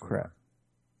time Oh, for crap.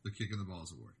 the Kicking the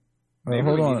Balls Award. Maybe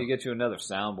hold we on. need to get you another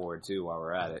soundboard too while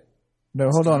we're at it. No,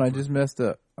 hold on. I just messed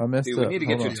up. I messed Dude, up. we need to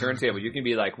get Hold you a on. turntable. You can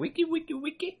be like, wiki, wiki,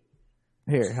 wiki.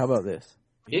 Here, how about this?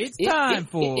 It's time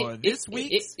for this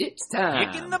week's It's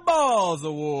time. Kicking the Balls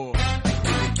Award.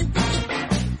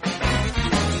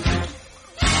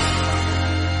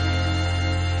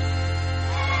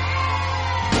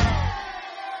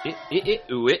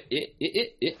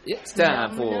 It's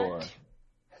time for.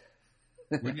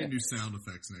 We need new sound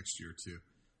effects next year too.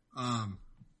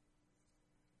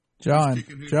 John,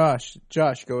 kicking who?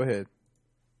 Josh, go ahead.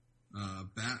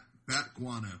 Bat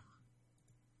Guano.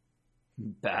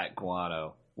 Bat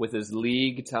Guano with his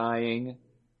league tying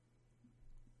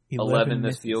 11 missed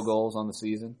misses. field goals on the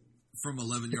season. From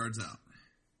 11 yards out.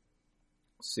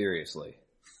 Seriously.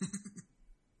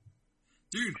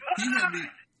 Dude, he had me.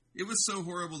 It was so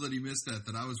horrible that he missed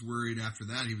that I was worried after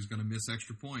that he was going to miss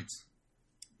extra points.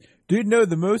 Dude, no,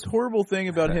 the most horrible thing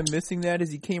about him missing that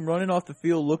is he came running off the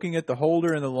field looking at the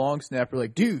holder and the long snapper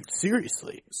like, dude,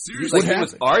 seriously. Seriously, Like he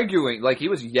was arguing, like he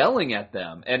was yelling at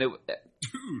them. And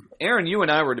dude. Aaron, you and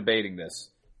I were debating this.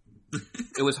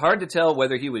 It was hard to tell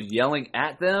whether he was yelling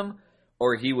at them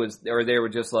or they were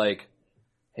just like,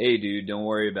 hey, dude, don't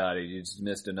worry about it. You just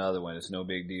missed another one. It's no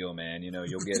big deal, man. You know,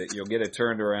 you'll get it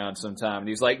turned around sometime. And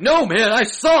he's like, no, man, I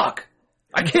suck.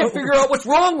 I can't figure out what's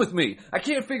wrong with me. I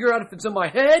can't figure out if it's in my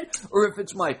head or if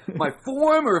it's my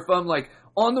form or if I'm like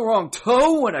on the wrong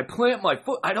toe when I plant my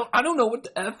foot. I don't know what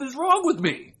the F is wrong with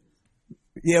me.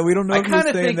 Yeah, we don't know if he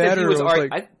was saying that or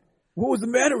like, what was the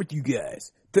matter with you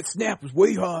guys? That snap was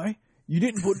way high. You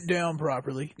didn't put it down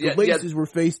properly. The laces were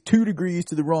faced 2 degrees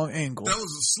to the wrong angle. That was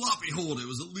a sloppy hold. It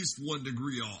was at least 1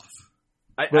 degree off.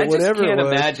 I just can't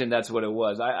imagine that's what it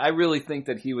was. I really think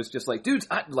that he was just like, dudes,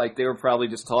 like they were probably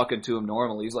just talking to him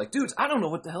normally. He's like, dudes, I don't know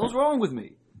what the hell's wrong with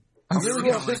me. I'm really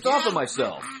getting pissed off at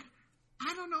myself.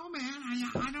 I don't know, man.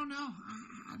 I don't know.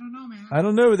 I don't know, man. I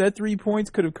don't know. That 3 points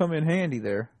could have come in handy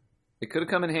there. It could have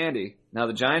come in handy. Now,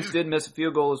 the Giants did miss a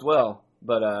field goal as well,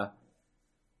 but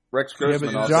Rex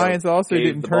Grossman but the Giants also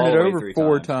didn't turn it over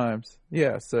 4 times.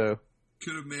 Yeah, so.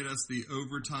 Could have made us the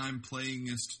overtime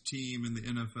playingest team in the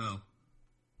NFL.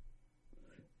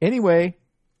 Anyway,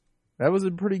 that was a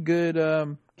pretty good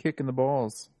kick in the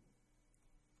balls,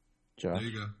 Josh. There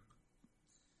you go.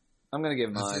 I'm going to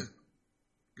give mine.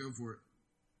 Go for it.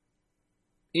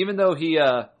 Even though he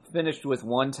finished with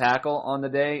 1 tackle on the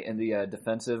day in the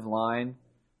defensive line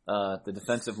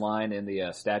in the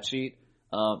stat sheet,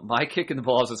 my kick in the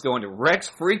balls is going to Rex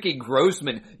freaking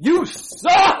Grossman. You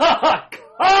suck!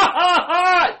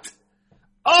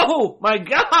 Oh my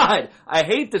God! I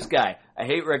hate this guy. I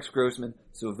hate Rex Grossman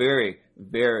so very,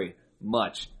 very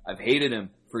much. I've hated him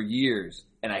for years,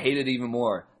 and I hate it even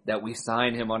more that we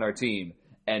signed him on our team.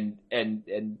 And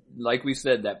like we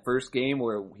said, that first game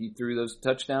where he threw those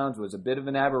touchdowns was a bit of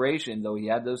an aberration, though he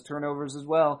had those turnovers as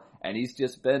well. And he's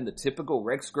just been the typical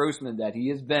Rex Grossman that he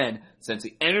has been since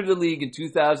he entered the league in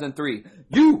 2003.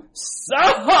 You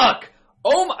suck!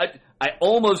 Oh my! I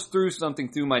almost threw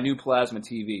something through my new plasma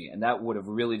TV, and that would have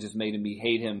really just made me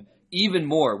hate him even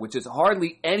more, which is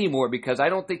hardly any more because I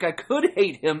don't think I could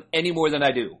hate him any more than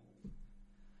I do.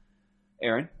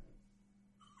 Aaron?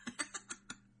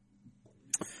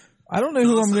 I don't know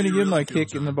who I'm going to give my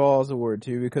kick in the balls award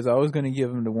to because I was going to give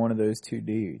him to one of those 2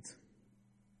 dudes.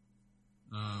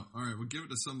 All right, we'll give it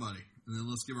to somebody, and then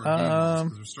let's give our game balls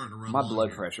because we're starting to run. My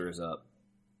blood pressure is up.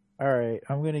 All right,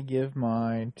 I'm going to give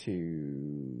mine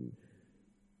to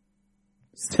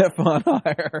Stefan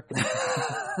Heyer.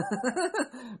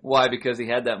 Why? Because he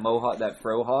had that mohawk, that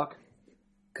frohawk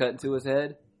cut into his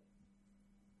head?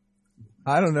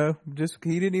 I don't know.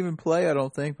 He didn't even play, I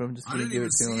don't think, but I'm just going to give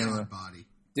it to him anyway.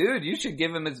 Dude, you should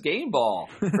give him his game ball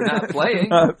for not playing.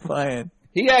 Not playing.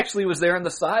 He actually was there on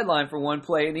the sideline for one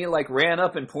play, and he ran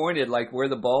up and pointed where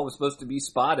the ball was supposed to be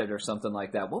spotted or something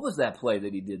like that. What was that play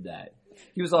that he did that?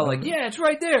 He was all like, yeah, it's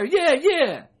right there. Yeah,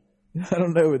 yeah. I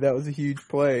don't know, but that was a huge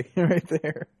play right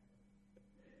there.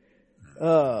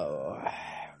 Oh.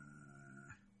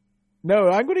 No,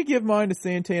 I'm going to give mine to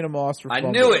Santana Moss for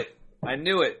fumbling. I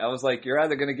knew it. I was like, you're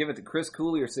either going to give it to Chris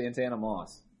Cooley or Santana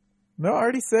Moss. No, I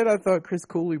already said I thought Chris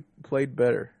Cooley played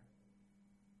better.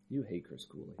 You hate Chris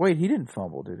Cooley. Wait, he didn't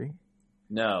fumble, did he?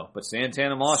 No, but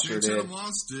Santana Moss sure did. Santana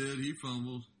Moss did. He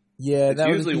fumbled. Yeah, it's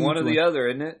usually one or the other,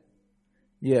 isn't it?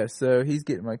 Yeah, so he's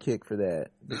getting my kick for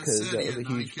that because that was a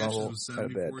huge fumble with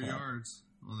 74 yards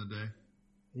on the day.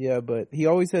 Yeah, but he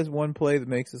always has one play that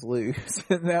makes us lose,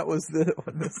 and that was the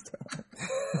one this time.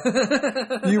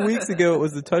 A few weeks ago, it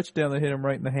was the touchdown that hit him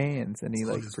right in the hands, and he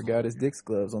forgot his Dick's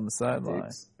gloves on the sideline.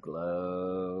 Dick's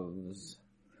gloves.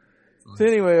 So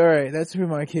anyway, all right, that's who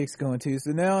my kick's going to.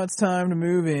 So now it's time to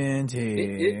move into.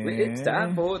 It's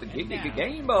time for the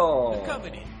Game Ball. The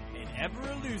coveted and ever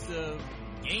elusive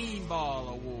Game Ball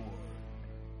Award.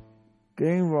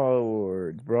 Game Ball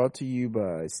Awards brought to you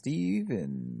by Steve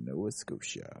in Nova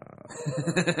Scotia.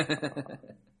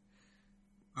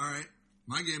 All right,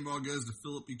 my game ball goes to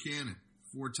Phillip Buchanan.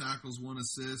 4 tackles, 1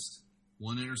 assist,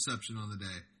 1 interception on the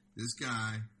day. This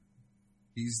guy,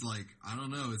 he's like, I don't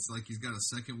know, it's like he's got a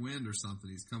second wind or something.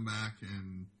 He's come back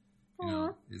and,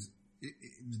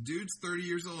 the dude's 30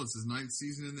 years old. It's his 9th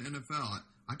season in the NFL.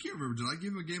 I can't remember. Did I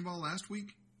give him a game ball last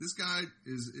week? This guy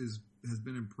has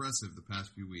been impressive the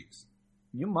past few weeks.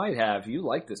 You might have. You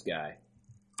like this guy.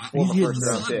 He's the first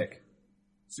round pick.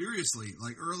 Seriously,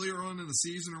 like earlier on in the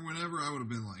season or whenever, I would have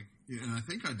been like, and I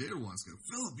think I did once go,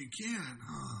 Phillip Buchanan.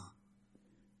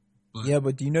 But Yeah,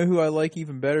 but do you know who I like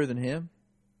even better than him?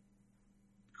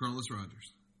 Carlos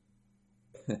Rogers.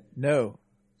 No.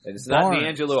 It's not Barnes.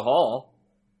 D'Angelo Hall.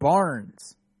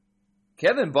 Barnes.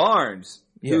 Kevin Barnes,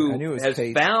 Yeah, I knew it who was has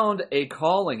Case. found a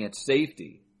calling at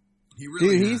safety. He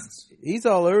really Dude, has. he's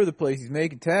all over the place. He's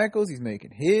making tackles. He's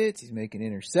making hits. He's making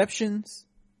interceptions.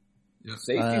 Yep.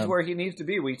 Safety's where he needs to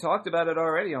be. We talked about it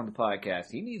already on the podcast.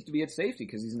 He needs to be at safety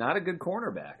because he's not a good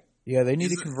cornerback. Yeah, they need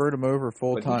He's to a- convert him over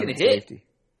full But he time can at hit. safety.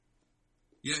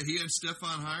 Yeah, he and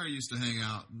Stephon Heyer used to hang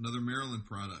out. Another Maryland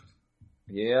product.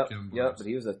 Yep, Kevin yep. Barnes. But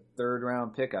he was a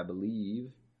third-round pick, I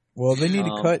believe. Well, they need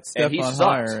to cut and he Stephon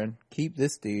sucks. Heyer and keep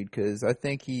this dude because I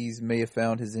think may have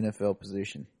found his NFL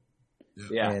position.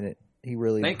 Yeah. And he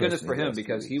really Thank impressed goodness me for the him last few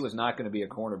because he weeks. was not going to be a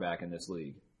cornerback in this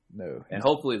league. No. And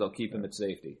hopefully they'll keep him at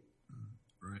safety.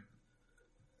 Right.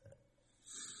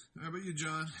 How about you,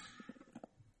 John?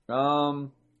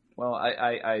 Well,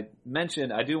 I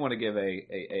mentioned, I do want to give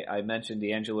I mentioned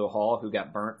D'Angelo Hall, who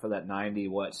got burnt for that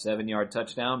 7-yard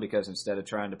touchdown because instead of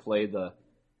trying to play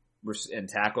and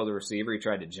tackle the receiver, he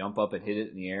tried to jump up and hit it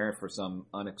in the air for some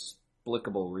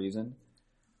inexplicable reason.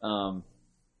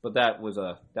 But that was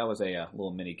a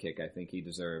little mini kick I think he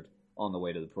deserved on the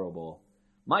way to the Pro Bowl.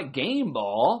 My game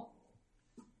ball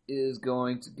is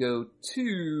going to go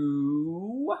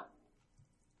to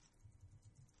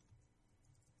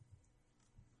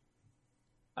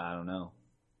I don't know.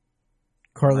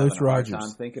 Carlos I'm having a hard Rogers.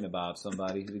 time thinking about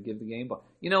somebody to give the game ball.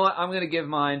 You know what? I'm going to give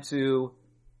mine to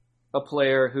a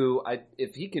player who,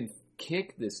 if he can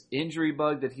kick this injury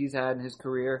bug that he's had in his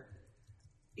career,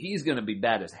 he's going to be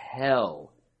bad as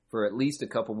hell for at least a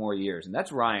couple more years. And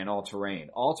that's Ryan All-Terrain.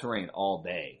 All-Terrain all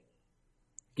day.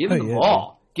 Give him the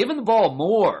ball. Give him the ball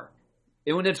more.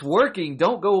 And when it's working,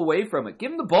 don't go away from it.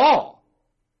 Give him the ball.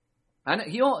 I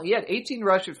know, he had 18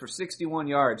 rushes for 61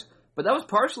 yards. But that was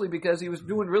partially because he was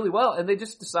doing really well, and they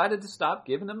just decided to stop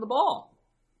giving him the ball.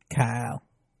 Kyle.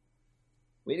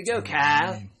 Way to go,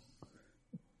 Kyle.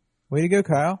 Way to go,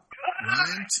 Kyle.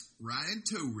 Ryan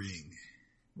Toering.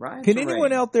 Ryan Can Terrain.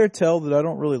 anyone out there tell that I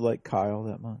don't really like Kyle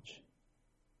that much?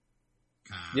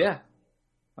 Kyle. Yeah.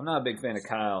 I'm not a big fan of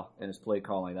Kyle and his play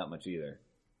calling that much either.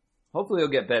 Hopefully he'll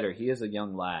get better. He is a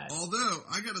young lad. Although,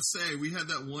 I got to say, we had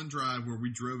that one drive where we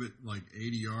drove it like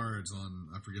 80 yards on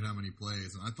I forget how many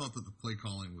plays, and I thought that the play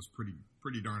calling was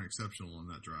pretty darn exceptional on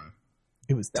that drive.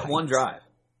 It was That tight. one drive.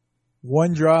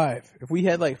 One drive. If we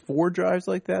had like 4 drives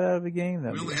like that out of a game,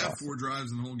 that We would only be had awesome. 4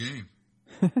 drives in the whole game.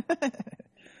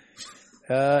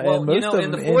 And most of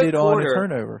in them the fourth ended on a quarter,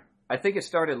 turnover. I think it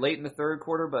started late in the third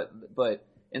quarter, but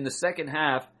in the second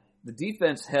half, the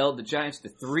defense held the Giants to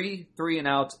 3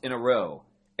 3-and-outs in a row.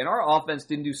 And our offense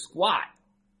didn't do squat.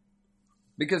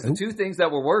 Because the two things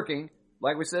that were working,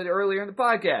 like we said earlier in the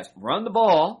podcast, run the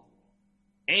ball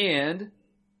and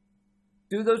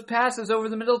do those passes over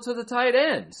the middle to the tight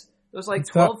ends. Those like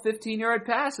 12, 15-yard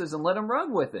passes and let them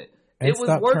run with it. It was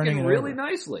working really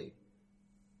nicely.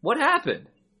 What happened?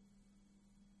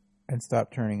 And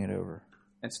stop turning it over.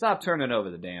 And stop turning over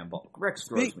the damn ball. Rex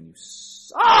Grossman, you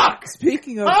suck!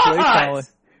 Speaking of play calling,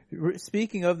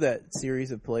 speaking of that series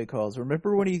of play calls,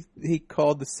 remember when he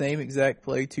called the same exact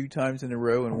play 2 times in a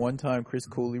row, and one time Chris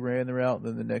Cooley ran the route, and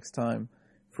then the next time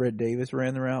Fred Davis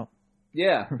ran the route?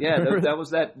 Yeah, that was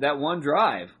that one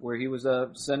drive where he was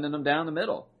sending them down the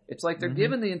middle. It's like they're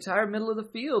giving the entire middle of the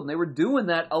field, and they were doing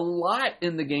that a lot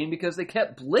in the game because they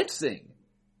kept blitzing.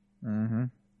 Mm-hmm.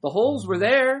 The holes were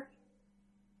there.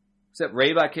 Except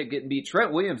Raybach kept getting beat.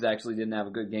 Trent Williams actually didn't have a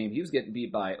good game. He was getting beat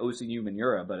by Osinyu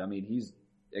Manura, but I mean, he's an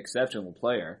exceptional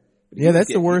player. But Yeah, that's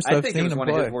the worst I've I think seen it was him one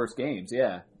play. of his worst games,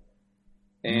 yeah.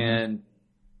 And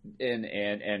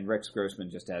Rex Grossman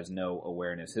just has no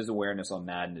awareness. His awareness on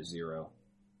Madden is 0.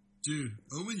 Dude,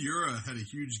 Omenura had a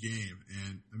huge game,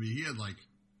 and I mean, he had like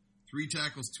 3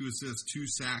 tackles, 2 assists, 2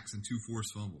 sacks, and 2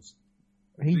 forced fumbles.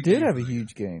 He Big did game have for a that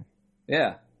huge game.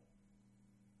 Yeah.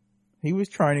 He was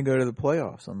trying to go to the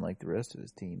playoffs, unlike the rest of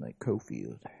his team, like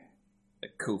Cofield.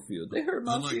 At Cofield. They hurt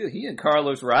my Unlike- feelings. He and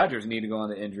Carlos Rogers need to go on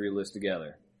the injury list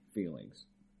together. Feelings.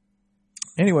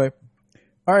 Anyway,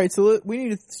 all right, so we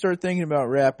need to start thinking about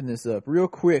wrapping this up. Real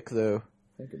quick, though.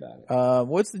 Think about it.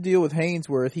 What's the deal with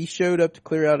Hainsworth? He showed up to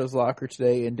clear out his locker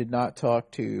today and did not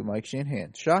talk to Mike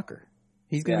Shanahan. Shocker.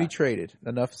 He's going to Yeah. be traded.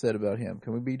 Enough said about him.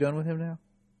 Can we be done with him now?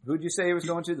 Who'd you say he was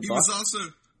going to? The He Bucs? was also,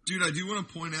 dude, I do want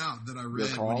to point out that I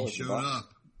read call when he is the showed Bucs. up.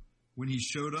 When he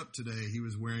showed up today, he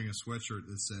was wearing a sweatshirt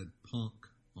that said "Punk"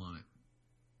 on it.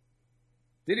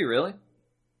 Did he really?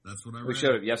 That's what I read. We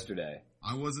showed it yesterday.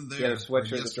 I wasn't there. He had a sweatshirt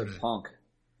that yesterday. said punk.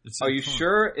 It said Are you punk.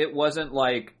 sure it wasn't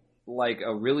like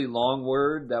a really long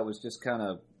word that was just kind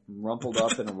of rumpled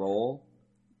up in a roll?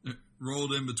 It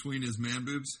rolled in between his man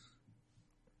boobs.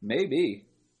 Maybe.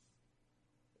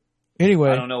 Anyway.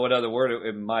 I don't know what other word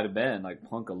it might have been, like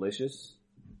punkalicious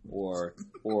or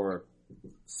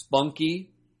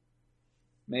spunky.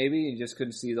 Maybe you just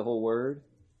couldn't see the whole word.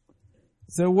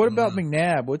 So what about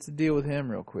McNabb? What's the deal with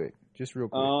him real quick? Just real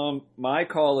quick. My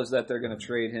call is that they're going to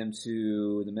trade him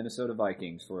to the Minnesota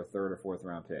Vikings for a 3rd or 4th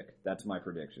round pick. That's my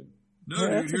prediction. No,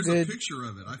 Yeah, dude, here's a picture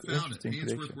of it. I found it. interesting Ainsworth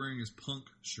prediction. wearing his punk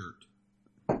shirt.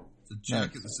 It's a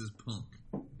jacket that says punk.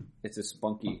 It's a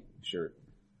spunky shirt.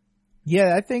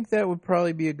 Yeah, I think that would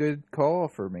probably be a good call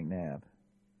for McNabb.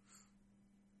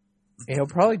 And he'll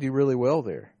probably do really well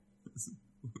there.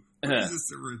 What is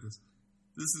this? I read this.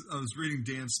 I was reading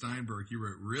Dan Steinberg. He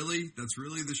wrote, "Really? That's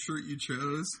really the shirt you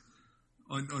chose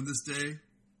on this day?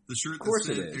 The shirt that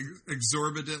said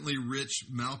exorbitantly rich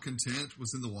malcontent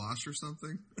was in the wash or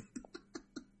something?"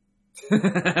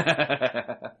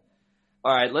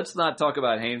 All right, let's not talk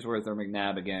about Hainsworth or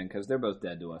McNabb again because they're both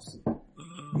dead to us.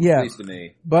 Yeah, At least to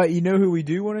me. but you know who we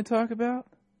do want to talk about?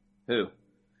 Who?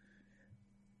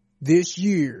 This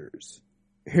year's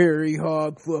Harry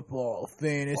Hog Football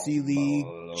Fantasy League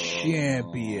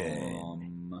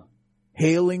champion,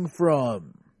 hailing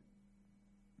from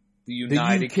the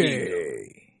United UK, Kingdom.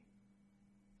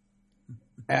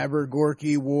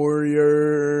 Abergorky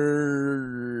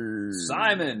Warriors.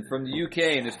 Simon from the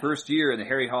UK in his first year in the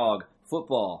Harry Hog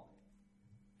Football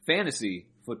Fantasy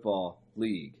Football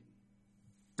League.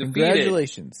 Defeated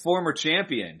Congratulations. former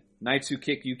champion Knights Who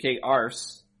Kick UK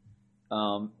Arse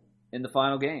in the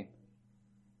final game.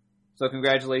 So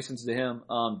congratulations to him.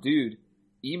 Dude,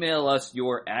 email us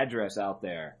your address out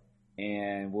there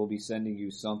and we'll be sending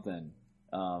you something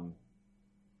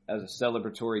as a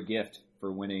celebratory gift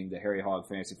for winning the Harry Hog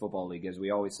Fantasy Football League, as we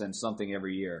always send something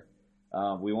every year.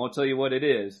 We won't tell you what it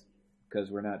is because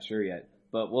we're not sure yet,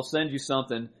 but we'll send you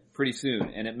something pretty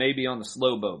soon, and it may be on the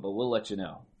slow boat, but we'll let you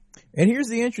know. And here's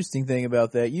the interesting thing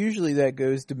about that. Usually that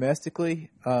goes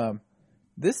domestically.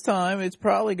 This time it's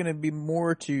probably going to be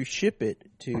more to ship it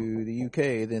to the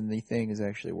UK than the thing is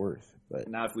actually worth. But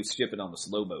Not if we ship it on the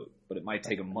slow boat, but it might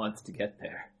take a month to get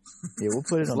there. yeah, we'll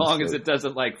put it As on long the as slope. it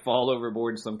doesn't fall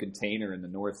overboard in some container in the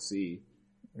North Sea,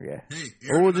 Yeah. Hey,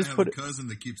 Or Aaron we'll and I just have put a it- cousin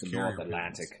that keeps the carrier North pigeons.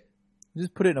 Atlantic.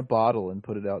 Just put it in a bottle and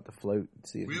put it out to float and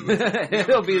see if We it have a- we have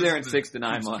a It'll be there in cousin 6 to that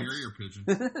 9 keeps months. Carrier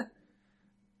pigeons.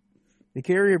 The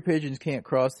carrier pigeons can't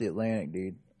cross the Atlantic,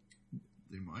 dude.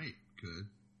 They could.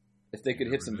 If they could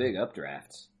hit some big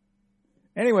updrafts.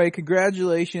 Anyway,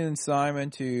 congratulations, Simon,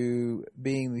 to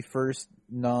being the first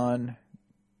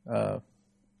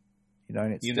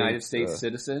United States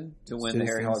citizen to win the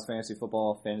Harry Hog citizens. Fantasy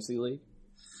Football Fantasy League.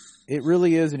 It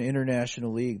really is an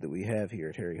international league that we have here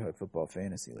at Harry Hog Football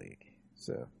Fantasy League.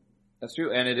 So That's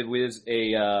true, and it was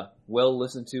a well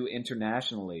listened to,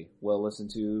 internationally well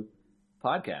listened to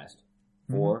podcast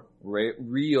for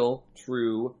real,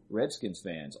 true Redskins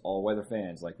fans, all weather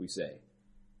fans, like we say.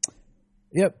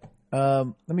 Yep. Let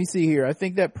me see here. I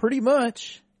think that pretty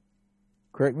much,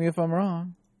 correct me if I'm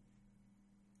wrong,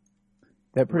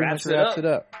 that pretty much wraps it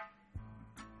up.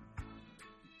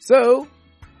 So,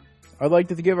 I'd like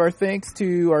to give our thanks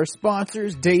to our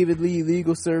sponsors, David Lee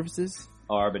Legal Services,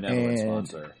 Our benevolent And-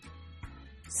 sponsor,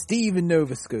 Steve in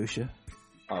Nova Scotia.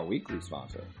 our weekly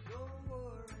sponsor.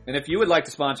 And if you would like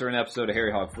to sponsor an episode of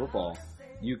Harry Hog Football,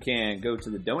 you can go to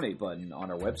the donate button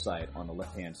on our website on the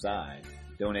left-hand side.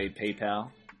 Donate PayPal,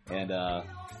 and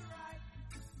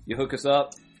you hook us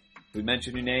up. We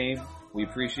mention your name. We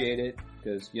appreciate it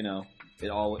because, you know,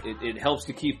 it helps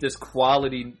to keep this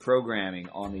quality programming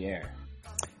on the air.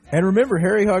 And remember,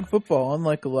 Harry Hog Football,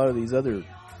 unlike a lot of these other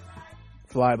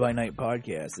fly-by-night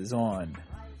podcasts, is on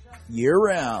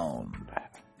year-round.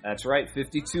 That's right,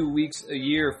 52 weeks a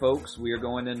year, folks. We are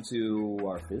going into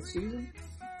our 5th season?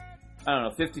 I don't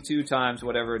know, 52 times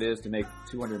whatever it is to make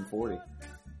 240.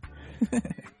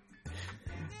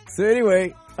 So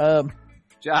anyway,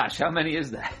 Josh, how many is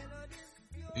that?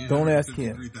 Don't ask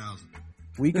him. 53,000.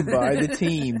 we can buy the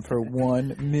team for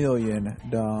 $1 million.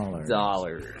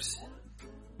 Dollars.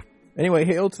 Anyway,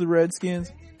 hail to the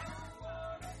Redskins.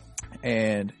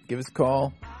 And give us a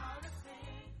call.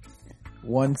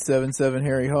 177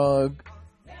 Harry Hog.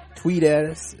 Tweet at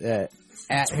us at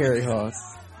Harry Hog.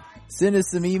 Send us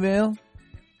some email.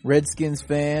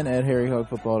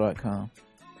 RedskinsFan@HarryHogFootball.com.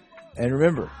 And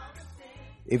remember,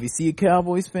 if you see a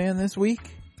Cowboys fan this week,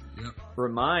 Yep.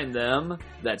 Remind them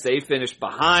that they finished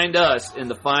behind us in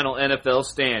the final NFL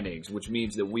standings, which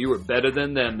means that we were better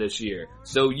than them this year.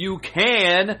 So you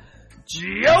can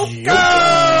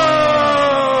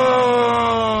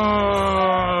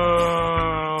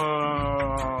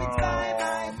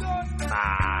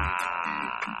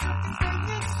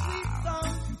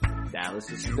Dallas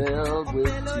is spelled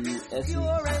with 2 S's.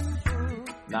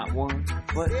 Not one,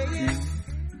 but 2.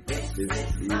 This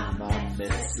is my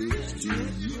message to you.